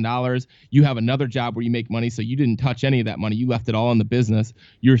 $100,000, you have another job where you make money, so you didn't touch any of that money. You left it all in the business.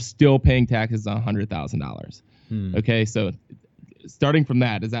 You're still paying taxes on $100,000. Okay, so starting from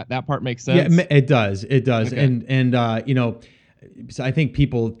that, does that part make sense? Yeah, it does. Okay. And so I think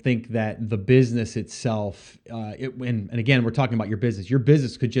people think that the business itself, and again, we're talking about your business. Your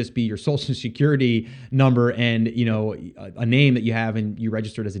business could just be your Social Security number and, a name that you have and you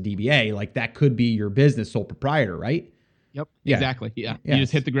registered as a DBA. Like that could be your business, sole proprietor, right? Yep. Yeah. Exactly. Yeah. You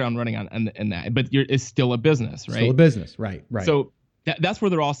just hit the ground running on that, but it's still a business, right? Still a business. Right. So that's where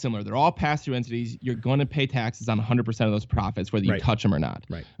they're all similar. They're all pass-through entities. You're going to pay taxes on 100% of those profits, whether you touch them or not.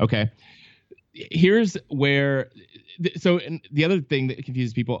 Right. Okay. Here's where, and the other thing that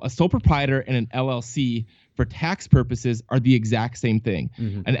confuses people, a sole proprietor and an LLC for tax purposes are the exact same thing.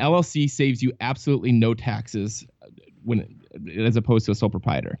 An LLC saves you absolutely no taxes as opposed to a sole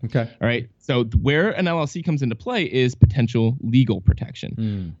proprietor. Okay. All right. So where an LLC comes into play is potential legal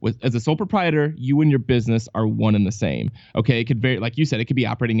protection. As a sole proprietor, you and your business are one and the same. Okay. It could like you said, it could be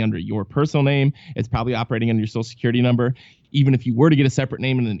operating under your personal name. It's probably operating under your Social Security number. Even if you were to get a separate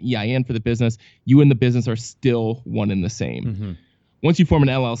name and an EIN for the business, you and the business are still one and the same. Once you form an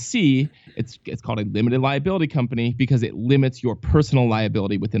LLC, it's called a limited liability company because it limits your personal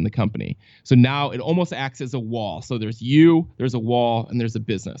liability within the company. So now it almost acts as a wall. So there's you, there's a wall, and there's a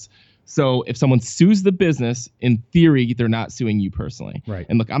business. So if someone sues the business, in theory, they're not suing you personally. Right.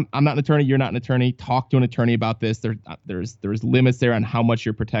 And look, I'm not an attorney. You're not an attorney. Talk to an attorney about this. There's limits there on how much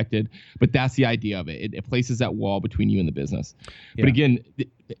you're protected, but that's the idea of it. It places that wall between you and the business. Yeah. But again,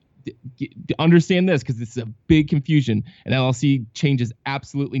 understand this because this is a big confusion. An LLC changes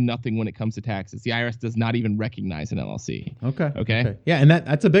absolutely nothing when it comes to taxes. The IRS does not even recognize an LLC. Okay. Yeah, and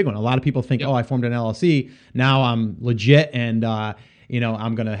that's a big one. A lot of people think, I formed an LLC. Now I'm legit and I'm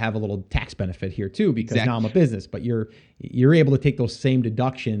going to have a little tax benefit here too because now I'm a business. But you're able to take those same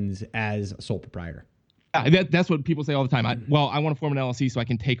deductions as a sole proprietor. That's what people say all the time. I want to form an LLC so I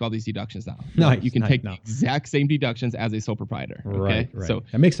can take all these deductions now. Nice, you can take the exact same deductions as a sole proprietor. Okay? Right. So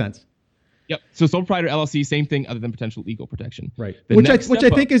that makes sense. Yep. So sole proprietor, LLC, same thing other than potential legal protection. Right. Which I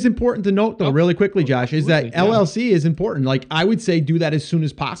think is important to note, though, really quickly, Josh, is that LLC is important. Like, I would say do that as soon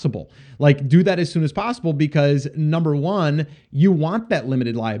as possible. Because, number one, you want that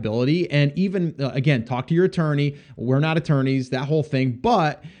limited liability. And even, again, talk to your attorney. We're not attorneys, that whole thing.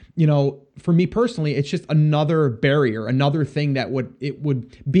 But for me personally, it's just another barrier, another thing that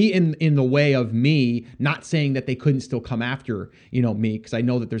would be in the way of me not saying that they couldn't still come after, me, because I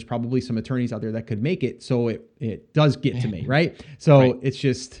know that there's probably some attorneys out there that could make it so it does get to me, right? So Right. it's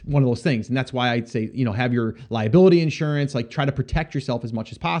just one of those things. And that's why I'd say, have your liability insurance, like try to protect yourself as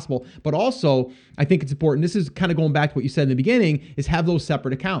much as possible. But also, I think it's important, this is kind of going back to what you said in the beginning, is have those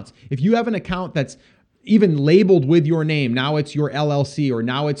separate accounts. If you have an account that's even labeled with your name, now it's your LLC, or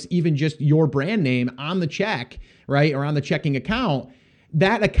now it's even just your brand name on the check, right? Or on the checking account,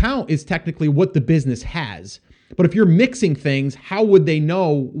 that account is technically what the business has. But if you're mixing things, how would they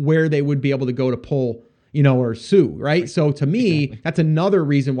know where they would be able to go to pull, or sue, right? So to me, Exactly. that's another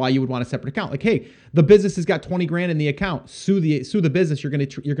reason why you would want a separate account. Like, hey, the business has got 20 grand in the account. Sue the business. You're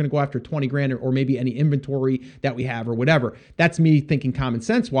gonna go after 20 grand or maybe any inventory that we have or whatever. That's me thinking common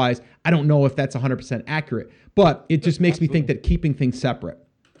sense wise. I don't know if that's 100% accurate, but it just makes me think that keeping things separate.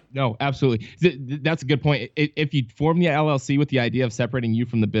 No, absolutely. That's a good point. If you form the LLC with the idea of separating you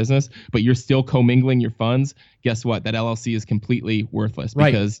from the business, but you're still commingling your funds, guess what? That LLC is completely worthless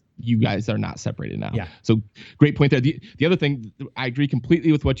because you guys are not separated now. Yeah. So great point there. The other thing, I agree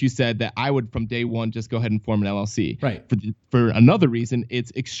completely with what you said, that I would from day one just go ahead and form an LLC. Right. For another reason,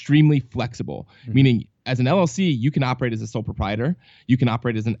 it's extremely flexible, meaning as an LLC, you can operate as a sole proprietor. You can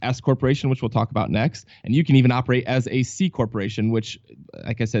operate as an S corporation, which we'll talk about next. And you can even operate as a C corporation, which,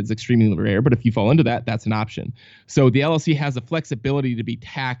 like I said, is extremely rare. But if you fall into that, that's an option. So the LLC has the flexibility to be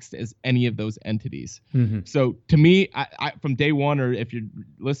taxed as any of those entities. Mm-hmm. So to me, I from day one, or if you're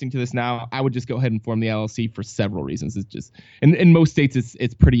listening to this now, I would just go ahead and form the LLC for several reasons. It's just, in most states,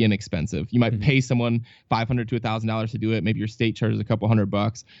 it's pretty inexpensive. You might pay someone $500 to $1,000 to do it. Maybe your state charges a couple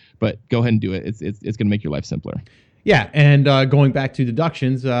 $100, but go ahead and do it. It's going to make your life simpler. Yeah, and going back to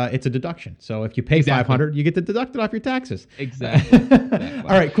deductions, it's a deduction. So if you pay Exactly. $500, you get to deduct it off your taxes. Exactly. All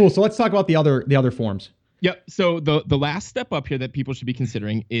right, cool. So let's talk about the other forms. Yep. So the last step up here that people should be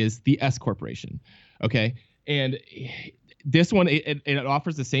considering is the S corporation. Okay. And this one, it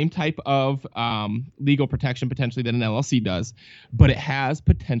offers the same type of legal protection potentially that an LLC does, but it has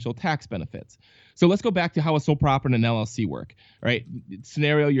potential tax benefits. So let's go back to how a sole proprietor and an LLC work. All right.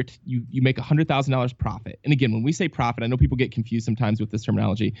 Scenario, you make $100,000 profit. And again, when we say profit, I know people get confused sometimes with this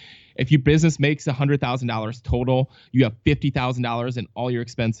terminology. If your business makes $100,000 total, you have $50,000 in all your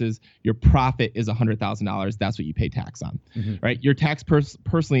expenses, your profit is $100,000. That's what you pay tax on. Right? Your tax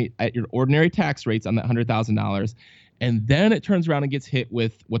personally at your ordinary tax rates on that $100,000. And then it turns around and gets hit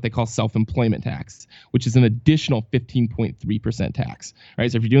with what they call self-employment tax, which is an additional 15.3% tax.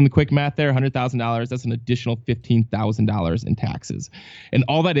 Right? So if you're doing the quick math there, $100,000, that's an additional $15,000 in taxes. And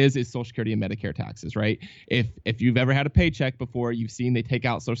all that is Social Security and Medicare taxes, right? If you've ever had a paycheck before, you've seen they take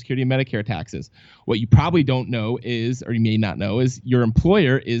out Social Security and Medicare taxes. What you probably don't know is, or you may not know, is your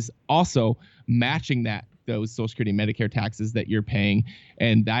employer is also matching those Social Security and Medicare taxes that you're paying,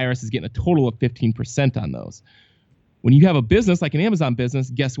 and the IRS is getting a total of 15% on those. When you have a business like an Amazon business,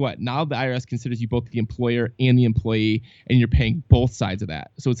 guess what? Now the IRS considers you both the employer and the employee, and you're paying both sides of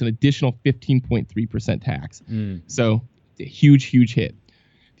that. So it's an additional 15.3% tax. So it's a huge, huge hit.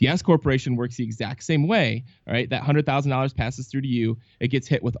 The S corporation works the exact same way. All right, that $100,000 passes through to you. It gets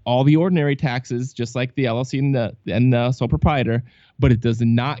hit with all the ordinary taxes, just like the LLC and the sole proprietor, but it does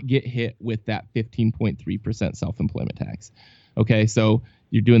not get hit with that 15.3% self-employment tax. Okay, so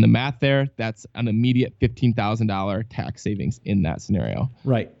you're doing the math there. That's an immediate $15,000 tax savings in that scenario.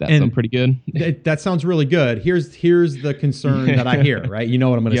 Right. That sounds pretty good. That soun's really good. Here's the concern that I hear, right? You know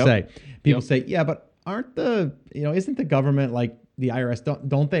what I'm going to say. People say, yeah, but isn't the government like the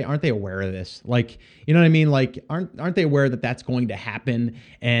IRS, aren't they aware of this? Like, you know what I mean? Like, aren't they aware that that's going to happen?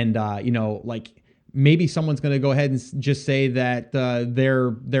 And, like maybe someone's going to go ahead and just say that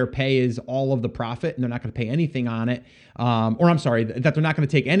their pay is all of the profit and they're not going to pay anything on it. Or I'm sorry, that they're not going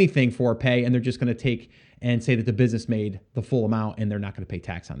to take anything for pay and they're just going to take and say that the business made the full amount and they're not going to pay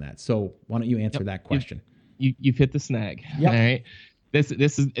tax on that. So why don't you answer that question? You've hit the snag. Yep. All right. This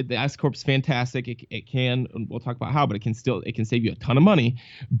is the S Corp's fantastic. It can, we'll talk about how, but it can save you a ton of money.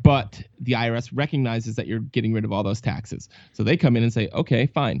 But the IRS recognizes that you're getting rid of all those taxes. So they come in and say, okay,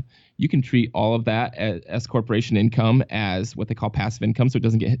 fine. You can treat all of that as S corporation income as what they call passive income, so it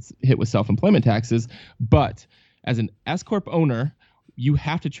doesn't get hit with self-employment taxes. But as an S Corp owner, you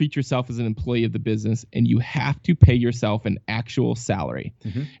have to treat yourself as an employee of the business and you have to pay yourself an actual salary.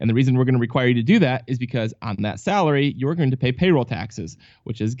 And the reason we're going to require you to do that is because on that salary, you're going to pay payroll taxes,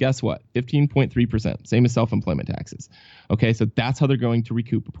 which is, guess what? 15.3%, same as self-employment taxes. Okay, so that's how they're going to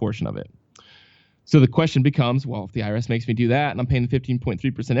recoup a portion of it. So the question becomes, well, if the IRS makes me do that and I'm paying the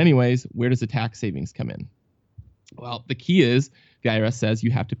 15.3% anyways, where does the tax savings come in? Well, the key is the IRS says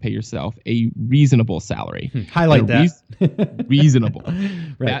you have to pay yourself a reasonable salary. Highlight that. Reasonable.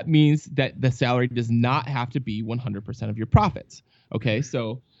 Right. That means that the salary does not have to be 100% of your profits. Okay,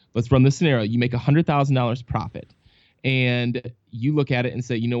 so let's run this scenario. You make $100,000 profit, and you look at it and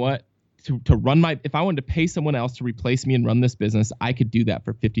say, you know what? To run if I wanted to pay someone else to replace me and run this business, I could do that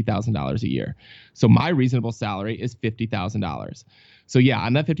for $50,000 a year. So my reasonable salary is $50,000. So yeah,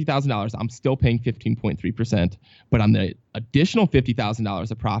 on that $50,000, I'm still paying 15.3%, but on the additional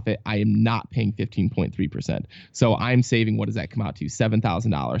 $50,000 of profit, I am not paying 15.3%. So I'm saving, what does that come out to?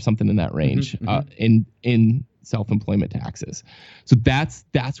 $7,000, something in that range, in self-employment taxes. So that's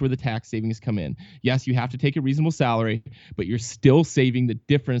where the tax savings come in. Yes, you have to take a reasonable salary, but you're still saving the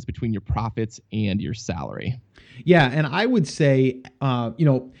difference between your profits and your salary. Yeah, and I would say,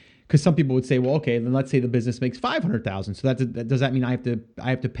 because some people would say, well, okay, then let's say the business makes $500,000. So does that mean I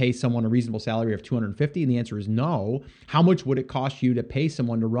have to pay someone a reasonable salary of $250,000? And the answer is no. How much would it cost you to pay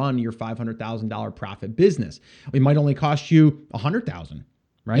someone to run your $500,000 profit business? It might only cost you $100,000.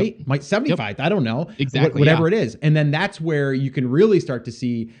 Right? Yep. Might 75. Yep. I don't know. Exactly. Whatever it is. And then that's where you can really start to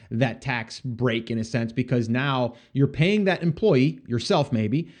see that tax break in a sense, because now you're paying that employee, yourself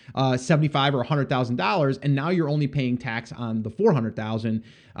maybe, $75,000 or $100,000, and now you're only paying tax on the $400,000.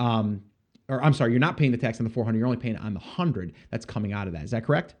 Or I'm sorry, you're not paying the tax on the $400,000. You're only paying on the $100,000 that's coming out of that. Is that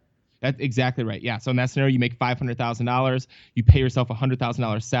correct? That's exactly right. Yeah. So in that scenario, you make $500,000, you pay yourself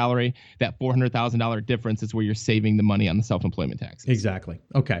 $100,000 salary. That $400,000 difference is where you're saving the money on the self-employment taxes. Exactly.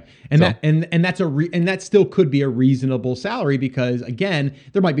 Okay. And that still could be a reasonable salary, because again,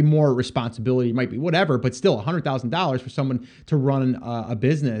 there might be more responsibility, it might be whatever, but still $100,000 for someone to run a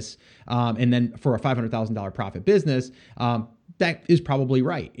business, and then for a $500,000 profit business, that is probably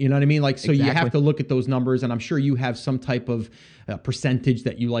right. You know what I mean? Like, so exactly. You have to look at those numbers, and I'm sure you have some type of percentage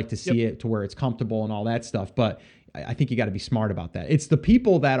that you like to see it to where it's comfortable and all that stuff. But I think you got to be smart about that. It's the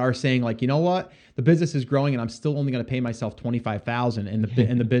people that are saying, like, you know what, the business is growing and I'm still only going to pay myself $25,000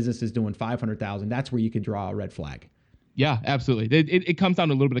 and the business is doing $500,000. That's where you could draw a red flag. Yeah, absolutely. It comes down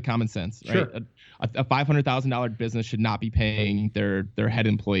to a little bit of common sense, right? Sure. A $500,000 business should not be paying their head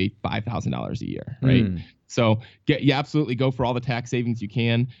employee $5,000 a year, right? So you absolutely go for all the tax savings you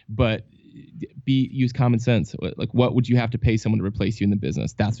can, but use common sense. Like, what would you have to pay someone to replace you in the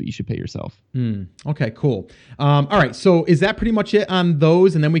business? That's what you should pay yourself. Okay, cool. All right. So is that pretty much it on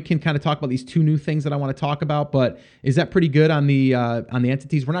those? And then we can kind of talk about these two new things that I want to talk about. But is that pretty good on the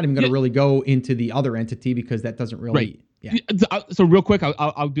entities? We're not even going to really go into the other entity because that doesn't really. Right. Yeah. So real quick,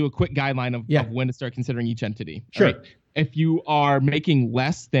 I'll do a quick guideline of when to start considering each entity. Sure. Right? If you are making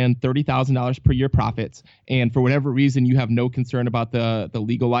less than $30,000 per year profits, and for whatever reason you have no concern about the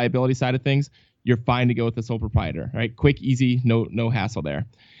legal liability side of things, you're fine to go with the sole proprietor. Right? Quick, easy, no hassle there.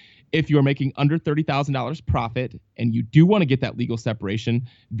 If you are making under $30,000 profit and you do want to get that legal separation,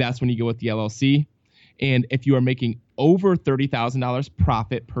 that's when you go with the LLC. And if you are making over $30,000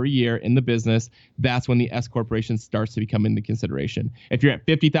 profit per year in the business, that's when the S corporation starts to become into consideration. If you're at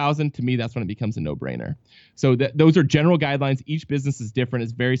 $50,000, to me, that's when it becomes a no-brainer. So those are general guidelines. Each business is different.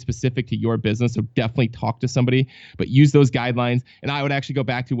 It's very specific to your business. So definitely talk to somebody, but use those guidelines. And I would actually go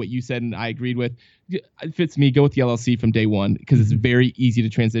back to what you said, and I agreed with. It fits me. Go with the LLC from day one, because it's very easy to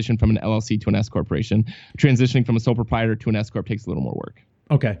transition from an LLC to an S corporation. Transitioning from a sole proprietor to an S corp takes a little more work.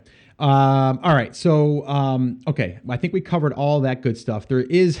 Okay. All right. So, okay. I think we covered all that good stuff.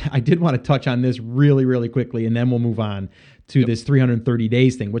 I did want to touch on this really, really quickly, and then we'll move on to this 330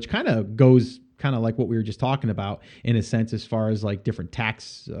 days thing, which kind of goes like what we were just talking about in a sense, as far as like different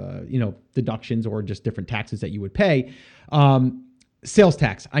tax, deductions or just different taxes that you would pay. Sales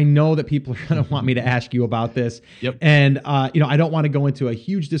tax. I know that people are going to want me to ask you about this. Yep. And, I don't want to go into a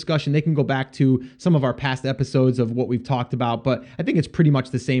huge discussion. They can go back to some of our past episodes of what we've talked about, but I think it's pretty much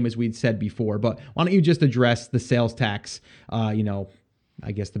the same as we'd said before. But why don't you just address the sales tax,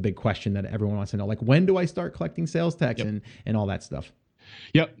 I guess the big question that everyone wants to know, like, when do I start collecting sales tax and all that stuff?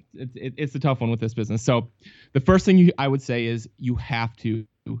 Yep. It's a tough one with this business. So the first thing I would say is you have to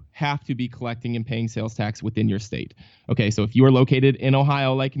be collecting and paying sales tax within your state. Okay, so if you are located in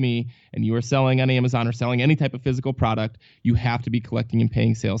Ohio like me and you are selling on Amazon or selling any type of physical product, you have to be collecting and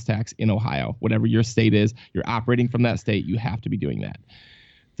paying sales tax in Ohio. Whatever your state is, you're operating from that state, you have to be doing that.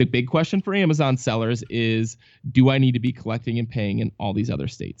 The big question for Amazon sellers is, do I need to be collecting and paying in all these other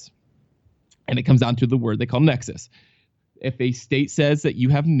states? And it comes down to the word they call nexus. If a state says that you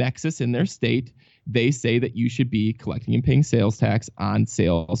have nexus in their state, they say that you should be collecting and paying sales tax on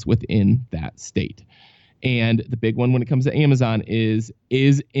sales within that state. And the big one when it comes to Amazon is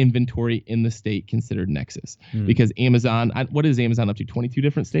inventory in the state considered nexus? Because Amazon, what is Amazon up to? 22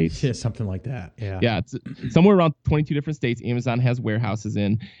 different states? Yeah, something like that. Yeah. Yeah, it's somewhere around 22 different states Amazon has warehouses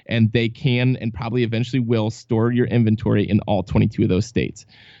in, and they can and probably eventually will store your inventory in all 22 of those states.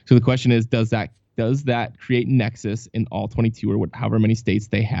 So the question is, does that create nexus in all 22 or however many states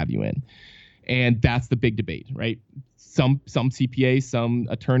they have you in? And that's the big debate, right? Some CPAs, some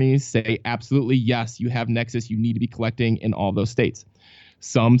attorneys say absolutely yes, you have nexus. You need to be collecting in all those states.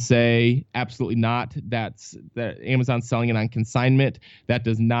 Some say absolutely not. That Amazon's selling it on consignment. That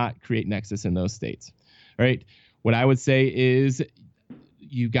does not create nexus in those states. All right. What I would say is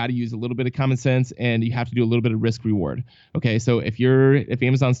you've got to use a little bit of common sense and you have to do a little bit of risk reward. Okay. So if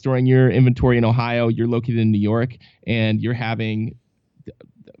Amazon's storing your inventory in Ohio, you're located in New York, and you're having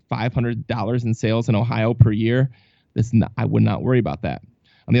 $500 in sales in Ohio per year, I would not worry about that.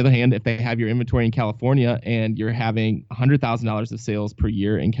 On the other hand, if they have your inventory in California and you're having $100,000 of sales per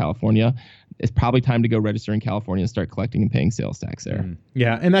year in California, it's probably time to go register in California and start collecting and paying sales tax there.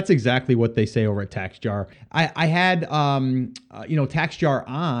 Yeah, and that's exactly what they say over at TaxJar. I had TaxJar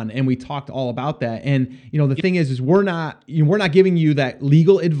on, and we talked all about that. And the thing is we're not giving you that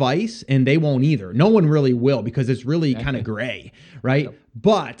legal advice, and they won't either. No one really will, because it's really kind of gray, right? Yep.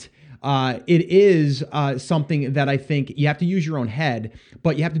 But it is something that I think you have to use your own head,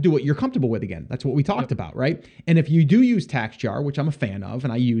 but you have to do what you're comfortable with again. That's what we talked about, right? And if you do use TaxJar, which I'm a fan of,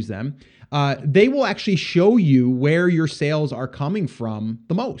 and I use them, they will actually show you where your sales are coming from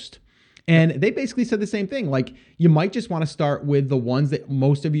the most. And they basically said the same thing. Like, you might just want to start with the ones that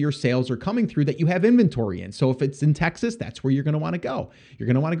most of your sales are coming through that you have inventory in. So if it's in Texas, that's where you're going to want to go. You're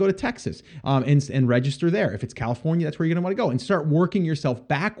going to want to go to Texas and register there. If it's California, that's where you're going to want to go, and start working yourself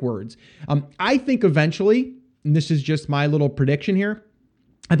backwards. I think eventually, and this is just my little prediction here,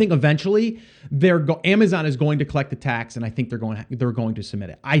 I think eventually Amazon is going to collect the tax, and I think they're going to submit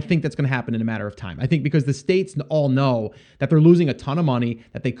it. I think that's going to happen in a matter of time. I think because the states all know that they're losing a ton of money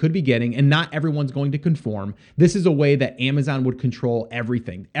that they could be getting, and not everyone's going to conform. This is a way that Amazon would control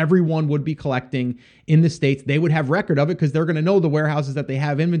everything. Everyone would be collecting in the states. They would have record of it because they're going to know the warehouses that they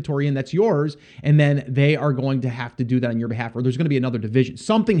have inventory in that's yours, and then they are going to have to do that on your behalf, or there's going to be another division.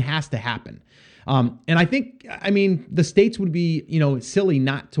 Something has to happen. And I think, the states would be, silly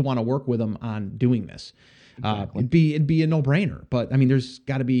not to want to work with them on doing this. Exactly. It'd be a no-brainer. But there's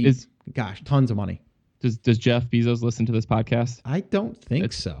got to be, tons of money. Does Jeff Bezos listen to this podcast? I don't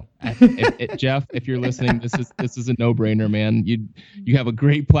think so. Jeff, if you're listening, this is a no-brainer, man. You have a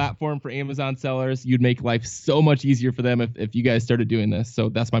great platform for Amazon sellers. You'd make life so much easier for them if you guys started doing this. So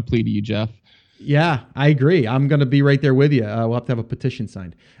that's my plea to you, Jeff. Yeah, I agree. I'm going to be right there with you. We'll have to have a petition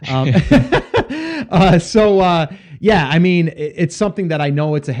signed. It's something that I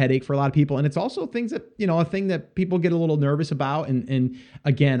know it's a headache for a lot of people. And it's also things that, a thing that people get a little nervous about. And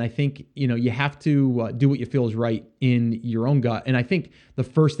again, I think, you have to do what you feel is right in your own gut. And I think the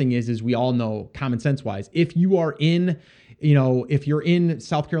first thing is we all know, common sense wise, if you are if you're in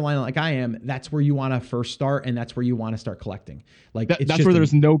South Carolina like I am, that's where you want to first start, and that's where you want to start collecting. Like that's where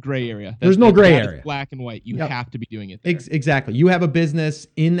there's no gray area. There's no gray area. Black and white. You have to be doing it there. Exactly. You have a business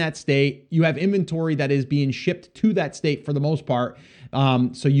in that state. You have inventory that is being shipped to that state for the most part.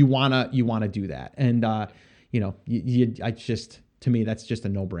 So you wanna do that, and to me that's just a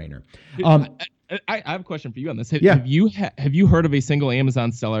no-brainer. I have a question for you on this. Have you heard of a single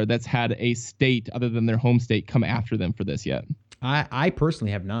Amazon seller that's had a state other than their home state come after them for this yet? I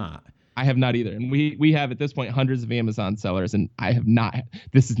personally have not. I have not either. And we have at this point hundreds of Amazon sellers, and I have not.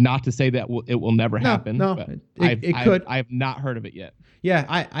 This is not to say that it will never happen. No, but it could. I have not heard of it yet. Yeah,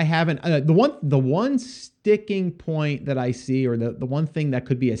 I haven't. The one sticking point that I see, or the one thing that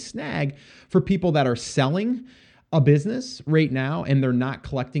could be a snag for people that are selling a business right now and they're not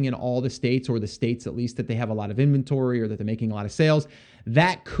collecting in all the states, or the states at least that they have a lot of inventory or that they're making a lot of sales,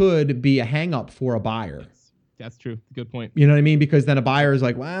 that could be a hang up for a buyer. That's true. Good point. You know what I mean? Because then a buyer is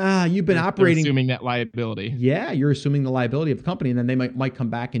like, wow, you've been operating. They're assuming that liability. Yeah, you're assuming the liability of the company, and then they might come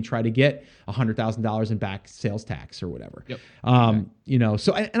back and try to get $100,000 in back sales tax or whatever. Yep.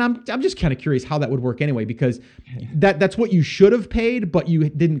 So I'm just kind of curious how that would work anyway, because that's what you should have paid, but you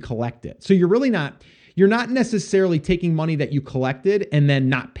didn't collect it. So you're not necessarily taking money that you collected and then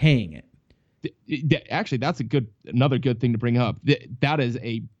not paying it. Actually, that's another good thing to bring up. That is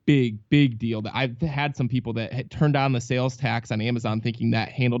a big deal. That I've had some people that had turned down the sales tax on Amazon thinking that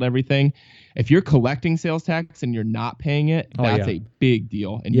handled everything. If you're collecting sales tax and you're not paying it, that's a big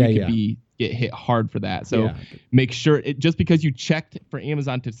deal, and you could be get hit hard for that. So Yeah. make sure just because you checked for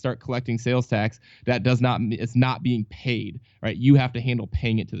Amazon to start collecting sales tax, it's not being paid, right? You have to handle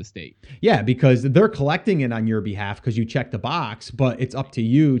paying it to the state. Yeah, because they're collecting it on your behalf because you checked the box, but it's up to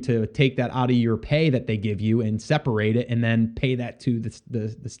you to take that out of your pay that they give you and separate it and then pay that to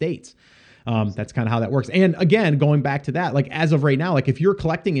the states. That's kind of how that works. And again, going back to that, like as of right now, like if you're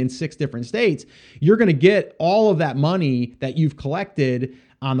collecting in 6 different states, you're going to get all of that money that you've collected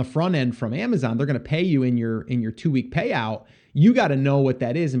on the front end from Amazon. They're going to pay you in your 2-week payout. You got to know what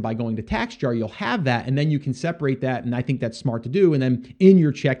that is. And by going to TaxJar, you'll have that. And then you can separate that. And I think that's smart to do. And then in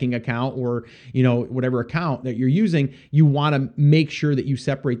your checking account or, whatever account that you're using, you want to make sure that you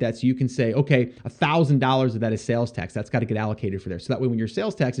separate that. So you can say, okay, $1,000 of that is sales tax. That's got to get allocated for there. So that way, when your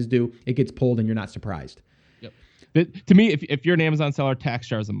sales tax is due, it gets pulled and you're not surprised. To me, if you're an Amazon seller,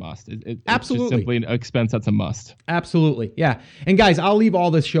 TaxJar is a must. Absolutely. It's just simply an expense that's a must. Absolutely. Yeah. And guys, I'll leave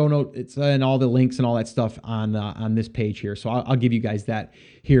all the show notes and all the links and all that stuff on this page here. So I'll give you guys that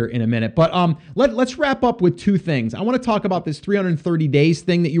here in a minute. But let's wrap up with 2 things. I want to talk about this 330 days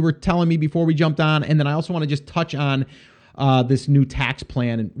thing that you were telling me before we jumped on. And then I also want to just touch on this new tax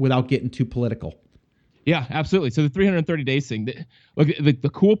plan without getting too political. Yeah, absolutely. So the 330 days thing, look, the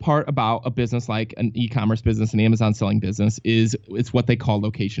cool part about a business like an e-commerce business, an Amazon selling business, is it's what they call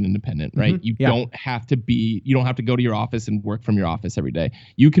location independent, right? Mm-hmm. You don't have to go to your office and work from your office every day.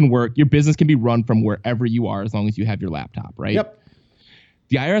 You can work, your business can be run from wherever you are as long as you have your laptop, right? Yep.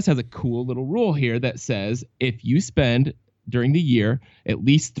 The IRS has a cool little rule here that says if you spend during the year at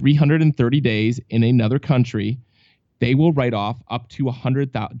least 330 days in another country, they will write off up to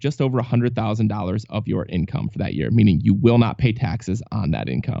just over $100,000 of your income for that year, meaning you will not pay taxes on that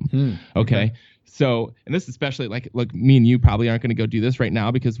income. Okay. So, and this especially like me and you probably aren't going to go do this right now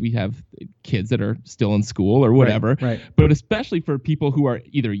because we have kids that are still in school or whatever. Right. But especially for people who are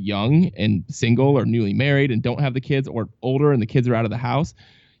either young and single or newly married and don't have the kids, or older and the kids are out of the house,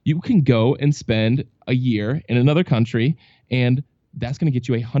 you can go and spend a year in another country, and that's going to get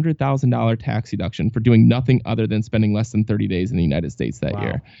you $100,000 tax deduction for doing nothing other than spending less than 30 days in the United States that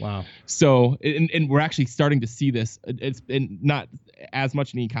year. Wow. So, and we're actually starting to see this. It's been not as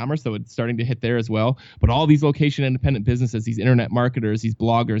much in e-commerce, though it's starting to hit there as well. But all these location independent businesses, these internet marketers, these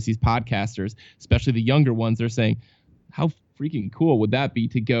bloggers, these podcasters, especially the younger ones, they're saying, how freaking cool would that be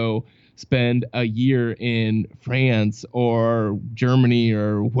to go spend a year in France or Germany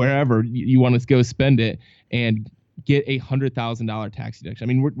or wherever you want to go spend it and get $100,000 tax deduction.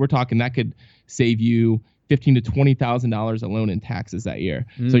 I mean, we're talking that could save you $15,000 to $20,000 alone in taxes that year.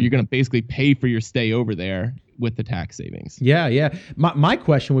 So you're going to basically pay for your stay over there with the tax savings. Yeah. My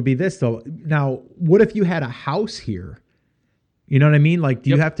question would be this though. Now, what if you had a house here? You know what I mean? Like, do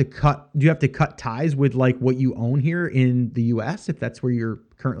you have to cut ties with like what you own here in the U.S. if that's where you're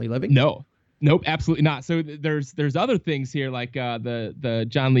currently living? Nope, absolutely not. So there's other things here like the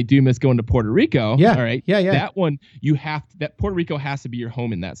John Lee Dumas going to Puerto Rico. Yeah. All right. Yeah. That one that Puerto Rico has to be your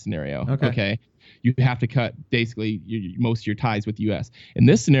home in that scenario. Okay. You have to cut basically most of your ties with the U.S. In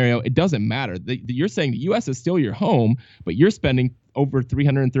this scenario, it doesn't matter. You're saying the U.S. is still your home, but you're spending over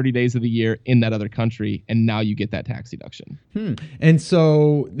 330 days of the year in that other country, and now you get that tax deduction. And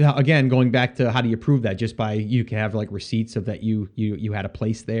so again, going back to how do you prove that? Just by you can have like receipts of that you had a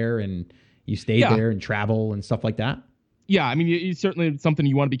place there and you stayed there and travel and stuff like that. Yeah, I mean, you certainly something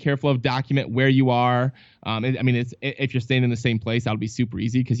you want to be careful of. Document where you are. I mean, it's if you're staying in the same place, that'll be super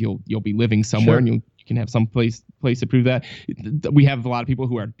easy because you'll be living somewhere and you can have some place to prove that. We have a lot of people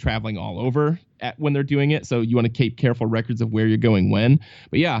who are traveling all over when they're doing it, so you want to keep careful records of where you're going when.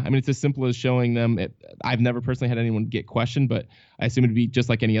 But yeah, I mean, it's as simple as showing them. I've never personally had anyone get questioned, but I assume it'd be just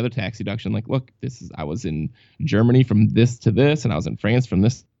like any other tax deduction. Like, look, I was in Germany from this to this, and I was in France from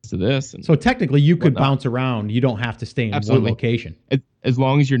this to this. And so technically, you could bounce around. You don't have to stay in one location. As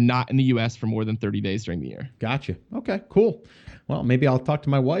long as you're not in the U.S. for more than 30 days during the year. Gotcha. Okay, cool. Well, maybe I'll talk to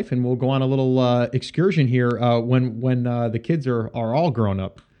my wife and we'll go on a little excursion here when the kids are all grown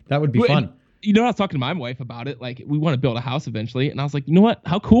up. That would be fun. You know, I was talking to my wife about it. Like, we want to build a house eventually. And I was like, you know what?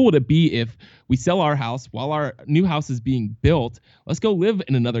 How cool would it be if we sell our house while our new house is being built? Let's go live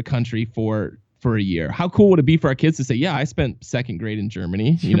in another country for a year. How cool would it be for our kids to say, yeah, I spent second grade in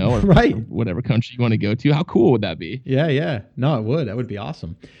Germany, or right. whatever country you want to go to. How cool would that be? Yeah. No, it would. That would be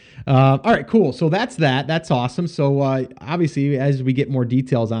awesome. All right, cool. So that's that. That's awesome. So obviously, as we get more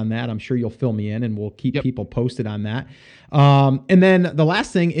details on that, I'm sure you'll fill me in and we'll keep people posted on that. And then the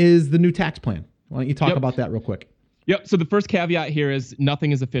last thing is the new tax plan. Why don't you talk about that real quick? Yep. So the first caveat here is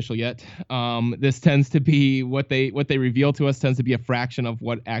nothing is official yet. This tends to be what they reveal to us tends to be a fraction of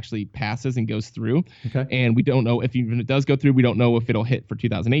what actually passes and goes through. Okay. And we don't know if even it does go through, we don't know if it'll hit for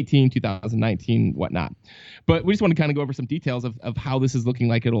 2018, 2019, whatnot. But we just want to kind of go over some details of how this is looking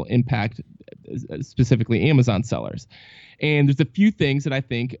like it'll impact specifically Amazon sellers. And there's a few things that I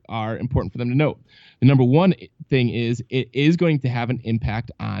think are important for them to note. The number one thing is it is going to have an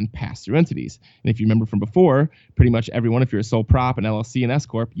impact on pass-through entities. And if you remember from before, pretty much everyone, if you're a sole prop, an LLC, an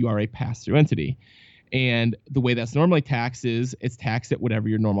S-Corp, you are a pass-through entity. And the way that's normally taxed is it's taxed at whatever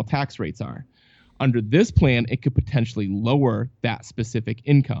your normal tax rates are. Under this plan, it could potentially lower that specific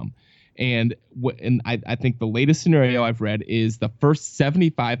income. And I think the latest scenario I've read is the first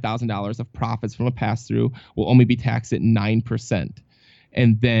 $75,000 of profits from a pass-through will only be taxed at 9%.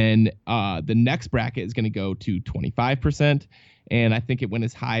 And then the next bracket is going to go to 25%. And I think it went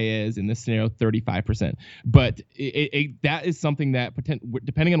as high as, in this scenario, 35%. But that is something that,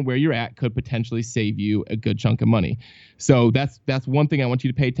 depending on where you're at, could potentially save you a good chunk of money. So that's one thing I want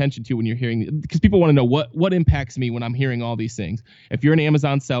you to pay attention to when you're hearing, because people want to know what impacts me when I'm hearing all these things. If you're an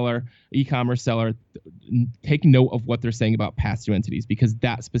Amazon seller, e-commerce seller, take note of what they're saying about pass-through entities, because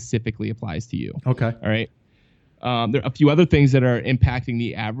that specifically applies to you. Okay. All right. There are a few other things that are impacting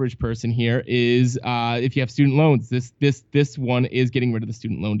the average person here is if you have student loans, this one is getting rid of the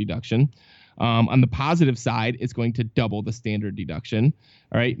student loan deduction. On the positive side, it's going to double the standard deduction.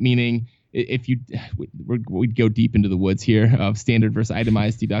 All right, meaning if we'd go deep into the woods here of standard versus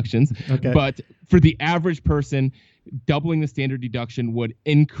itemized deductions. Okay. But for the average person, doubling the standard deduction would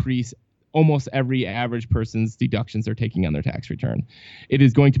increase almost every average person's deductions they're taking on their tax return. It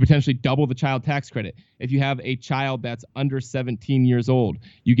is going to potentially double the child tax credit. If you have a child that's under 17 years old,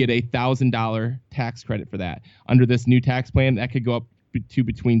 you get a $1,000 tax credit for that. Under this new tax plan, that could go up to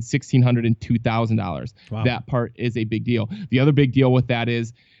between $1,600 and $2,000. Wow. That part is a big deal. The other big deal with that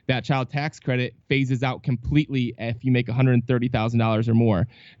is that child tax credit phases out completely if you make $130,000 or more.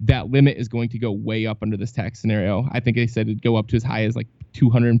 That limit is going to go way up under this tax scenario. I think they said it'd go up to as high as like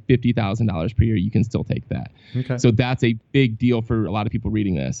 $250,000 per year. You can still take that. Okay. So that's a big deal for a lot of people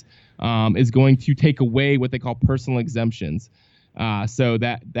reading this. Is going to take away what they call personal exemptions. So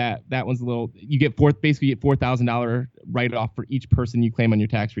that one's a little. You get $4,000 write-off for each person you claim on your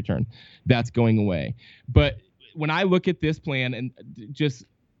tax return. That's going away. But when I look at this plan and just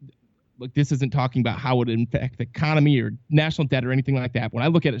look, this isn't talking about how it would impact the economy or national debt or anything like that. When I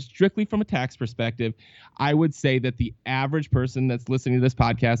look at it strictly from a tax perspective, I would say that the average person that's listening to this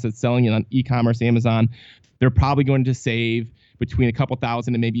podcast that's selling it on e-commerce, Amazon, they're probably going to save between a couple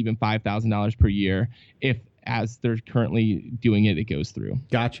thousand and maybe even $5,000 per year if, as they're currently doing it, it goes through.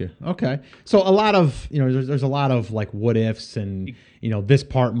 Gotcha. Okay. So a lot of, there's a lot of like what ifs and, this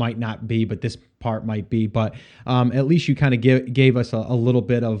part might not be, but this part might be, but at least you kind of gave us a little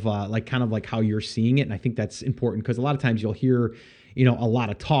bit of kind of like how you're seeing it. And I think that's important because a lot of times you'll hear, a lot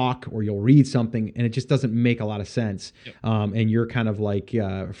of talk or you'll read something and it just doesn't make a lot of sense. Yep. And you're kind of like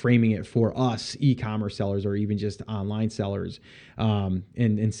framing it for us e-commerce sellers or even just online sellers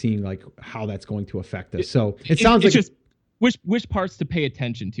and seeing like how that's going to affect us. So it sounds like just which parts to pay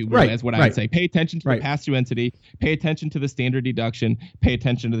attention to, right, is what right. I would say. Pay attention to Right. the pass-through entity, pay attention to the standard deduction, pay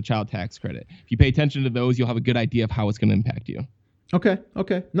attention to the child tax credit. If you pay attention to those, you'll have a good idea of how it's going to impact you. Okay.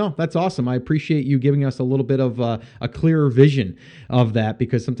 No, that's awesome. I appreciate you giving us a little bit of a clearer vision of that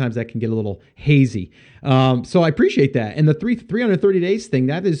because sometimes that can get a little hazy. So I appreciate that. And the 330 days thing,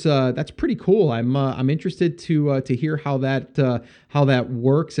 that's pretty cool. I'm interested to hear how that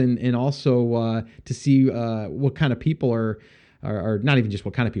works and also to see what kind of people are not even just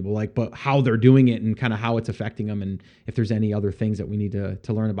what kind of people but how they're doing it and kind of how it's affecting them and if there's any other things that we need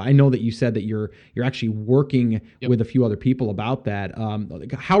to learn about. I know that you said that you're actually working Yep. with a few other people about that.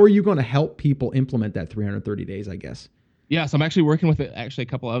 How are you going to help people implement that 330 days, I guess? Yeah, so I'm actually working with a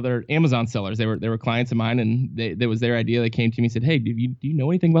couple other Amazon sellers. They were clients of mine, and that was their idea. They came to me and said, "Hey, do you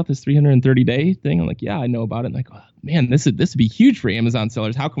know anything about this 330-day thing?" I'm like, "Yeah, I know about it." And like, oh, man, this would be huge for Amazon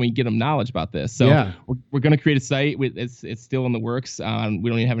sellers. How can we get them knowledge about this? So Yeah. we're going to create a site. It's still in the works. We don't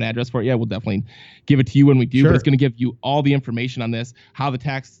even have an address for it yet. We'll definitely give it to you when we do. Sure. But it's going to give you all the information on this,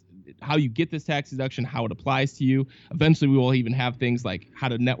 how you get this tax deduction, how it applies to you. Eventually, we will even have things like how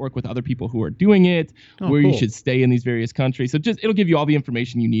to network with other people who are doing it, where cool. you should stay in these various countries. So it'll give you all the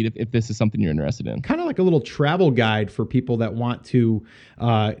information you need if this is something you're interested in. Kind of like a little travel guide for people that want to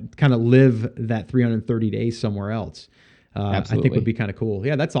kind of live that 330 days somewhere else. I think would be kind of cool.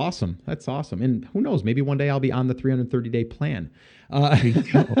 Yeah, that's awesome. That's awesome. And who knows, maybe one day I'll be on the 330-day plan. All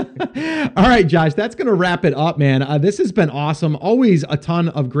right, Josh, that's going to wrap it up, man. This has been awesome. Always a ton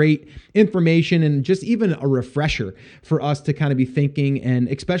of great information and just even a refresher for us to kind of be thinking, and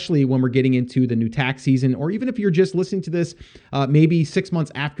especially when we're getting into the new tax season, or even if you're just listening to this maybe 6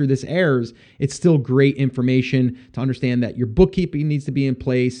 months after this airs, it's still great information to understand that your bookkeeping needs to be in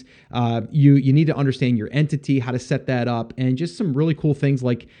place. You need to understand your entity, how to set that up, and just some really cool things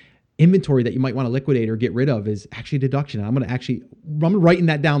like inventory that you might want to liquidate or get rid of is actually deduction. I'm writing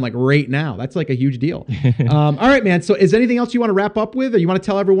that down like right now. That's like a huge deal. All right, man. So is there anything else you want to wrap up with, or you want to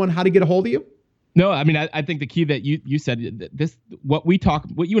tell everyone how to get a hold of you? No, I mean, I think the key that you said, what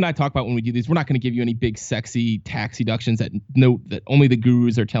you and I talk about when we do these, we're not going to give you any big, sexy tax deductions that only the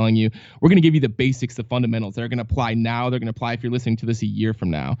gurus are telling you. We're going to give you the basics, the fundamentals that are going to apply now. They're going to apply if you're listening to this a year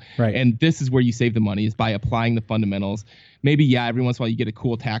from now. Right. And this is where you save the money, is by applying the fundamentals. Maybe, every once in a while you get a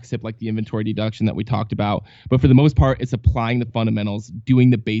cool tax tip like the inventory deduction that we talked about. But for the most part, it's applying the fundamentals, doing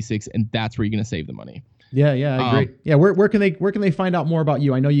the basics, and that's where you're going to save the money. Yeah, I agree. Yeah, where can they find out more about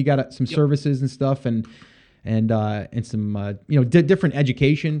you? I know you got some services and stuff, and some different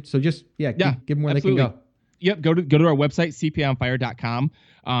education. So just give them where absolutely. They can go. Yep, go to our website, cpaonfire.com.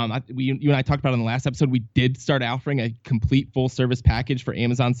 You and I talked about in the last episode, we did start offering a complete full service package for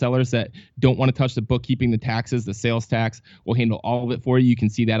Amazon sellers that don't want to touch the bookkeeping, the taxes, the sales tax. We'll handle all of it for you. You can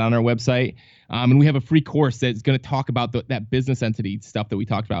see that on our website. And we have a free course that's going to talk about that business entity stuff that we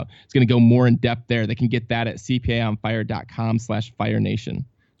talked about. It's going to go more in depth there. They can get that at cpaonfire.com/FireNation.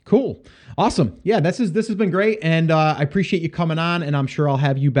 Cool. Awesome. Yeah, this has been great. And I appreciate you coming on, and I'm sure I'll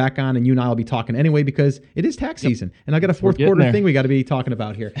have you back on, and you and I will be talking anyway, because it is tax season and I got a fourth quarter thing we got to be talking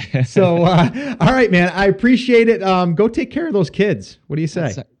about here. So, all right, man, I appreciate it. Go take care of those kids. What do you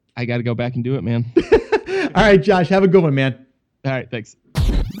say? I got to go back and do it, man. All right, Josh, have a good one, man. All right. Thanks.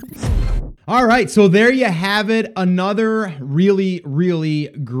 All right, so there you have it. Another really, really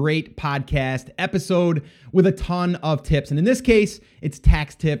great podcast episode with a ton of tips. And in this case, it's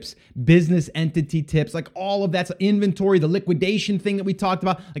tax tips, business entity tips, like all of that's inventory, the liquidation thing that we talked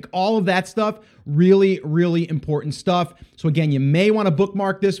about, like all of that stuff. Really, really important stuff. So again, you may want to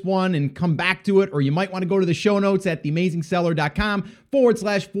bookmark this one and come back to it, or you might want to go to the show notes at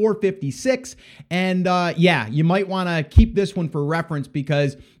theamazingseller.com/456. And you might want to keep this one for reference,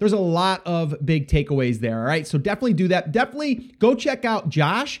 because there's a lot of big takeaways there. All right. So definitely do that. Definitely go check out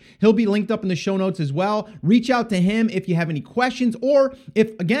Josh. He'll be linked up in the show notes as well. Reach out to him if you have any questions, or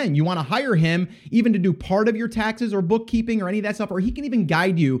if, again, you want to hire him even to do part of your taxes or bookkeeping or any of that stuff, or he can even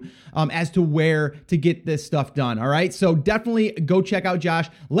guide you as to where to get this stuff done. All right. So definitely go check out Josh.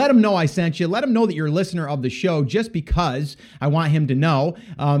 Let him know I sent you. Let him know that you're a listener of the show, just because I want him to know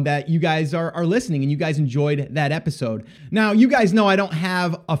that you guys are listening and you guys enjoyed that episode. Now, you guys know I don't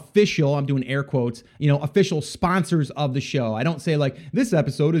have official, I'm doing air quotes, official sponsors of the show. I don't say like, this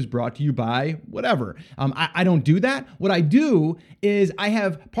episode is brought to you by whatever. I don't do that. What I do is I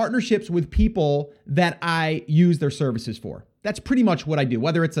have partnerships with people that I use their services for. That's pretty much what I do,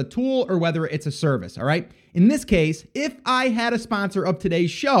 whether it's a tool or whether it's a service, all right? In this case, if I had a sponsor of today's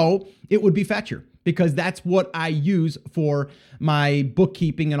show, it would be Fetcher, because that's what I use for my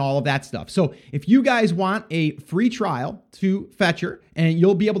bookkeeping and all of that stuff. So if you guys want a free trial to Fetcher, and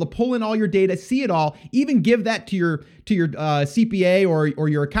you'll be able to pull in all your data, see it all, even give that to your CPA or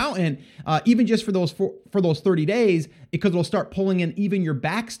your accountant, even just for those 30 days, because it'll start pulling in even your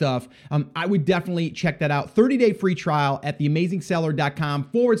back stuff. I would definitely check that out. 30-day free trial at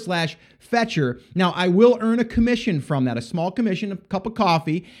theamazingseller.com/Fetcher. Now, I will earn a commission from that, a small commission, a cup of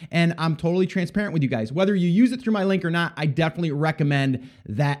coffee, and I'm totally transparent with you guys. Whether you use it through my link or not, I definitely recommend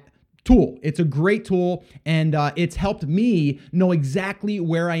that tool. It's a great tool, and it's helped me know exactly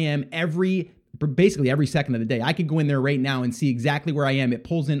where I am basically every second of the day. I could go in there right now and see exactly where I am. It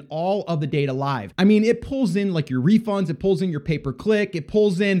pulls in all of the data live. I mean, it pulls in like your refunds, it pulls in your pay-per-click, it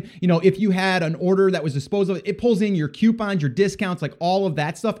pulls in, if you had an order that was disposed of, it pulls in your coupons, your discounts, like all of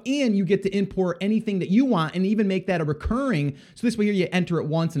that stuff. And you get to import anything that you want and even make that a recurring. So this way here, you enter it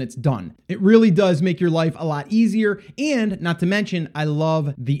once and it's done. It really does make your life a lot easier. And not to mention, I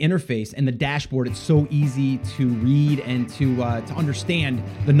love the interface and the dashboard. It's so easy to read and to understand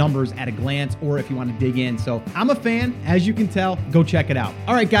the numbers at a glance, or if you want to dig in. So I'm a fan, as you can tell. Go check it out.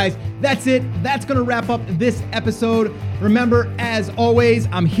 All right, guys, that's it. That's going to wrap up this episode. Remember, as always,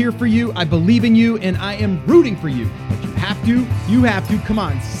 I'm here for you. I believe in you, and I am rooting for you. But you have to. Come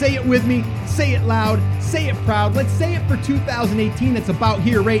on, say it with me. Say it loud. Say it proud. Let's say it for 2018 that's about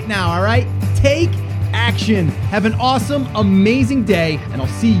here right now, all right? Take action. Have an awesome, amazing day, and I'll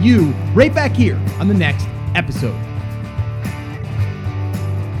see you right back here on the next episode.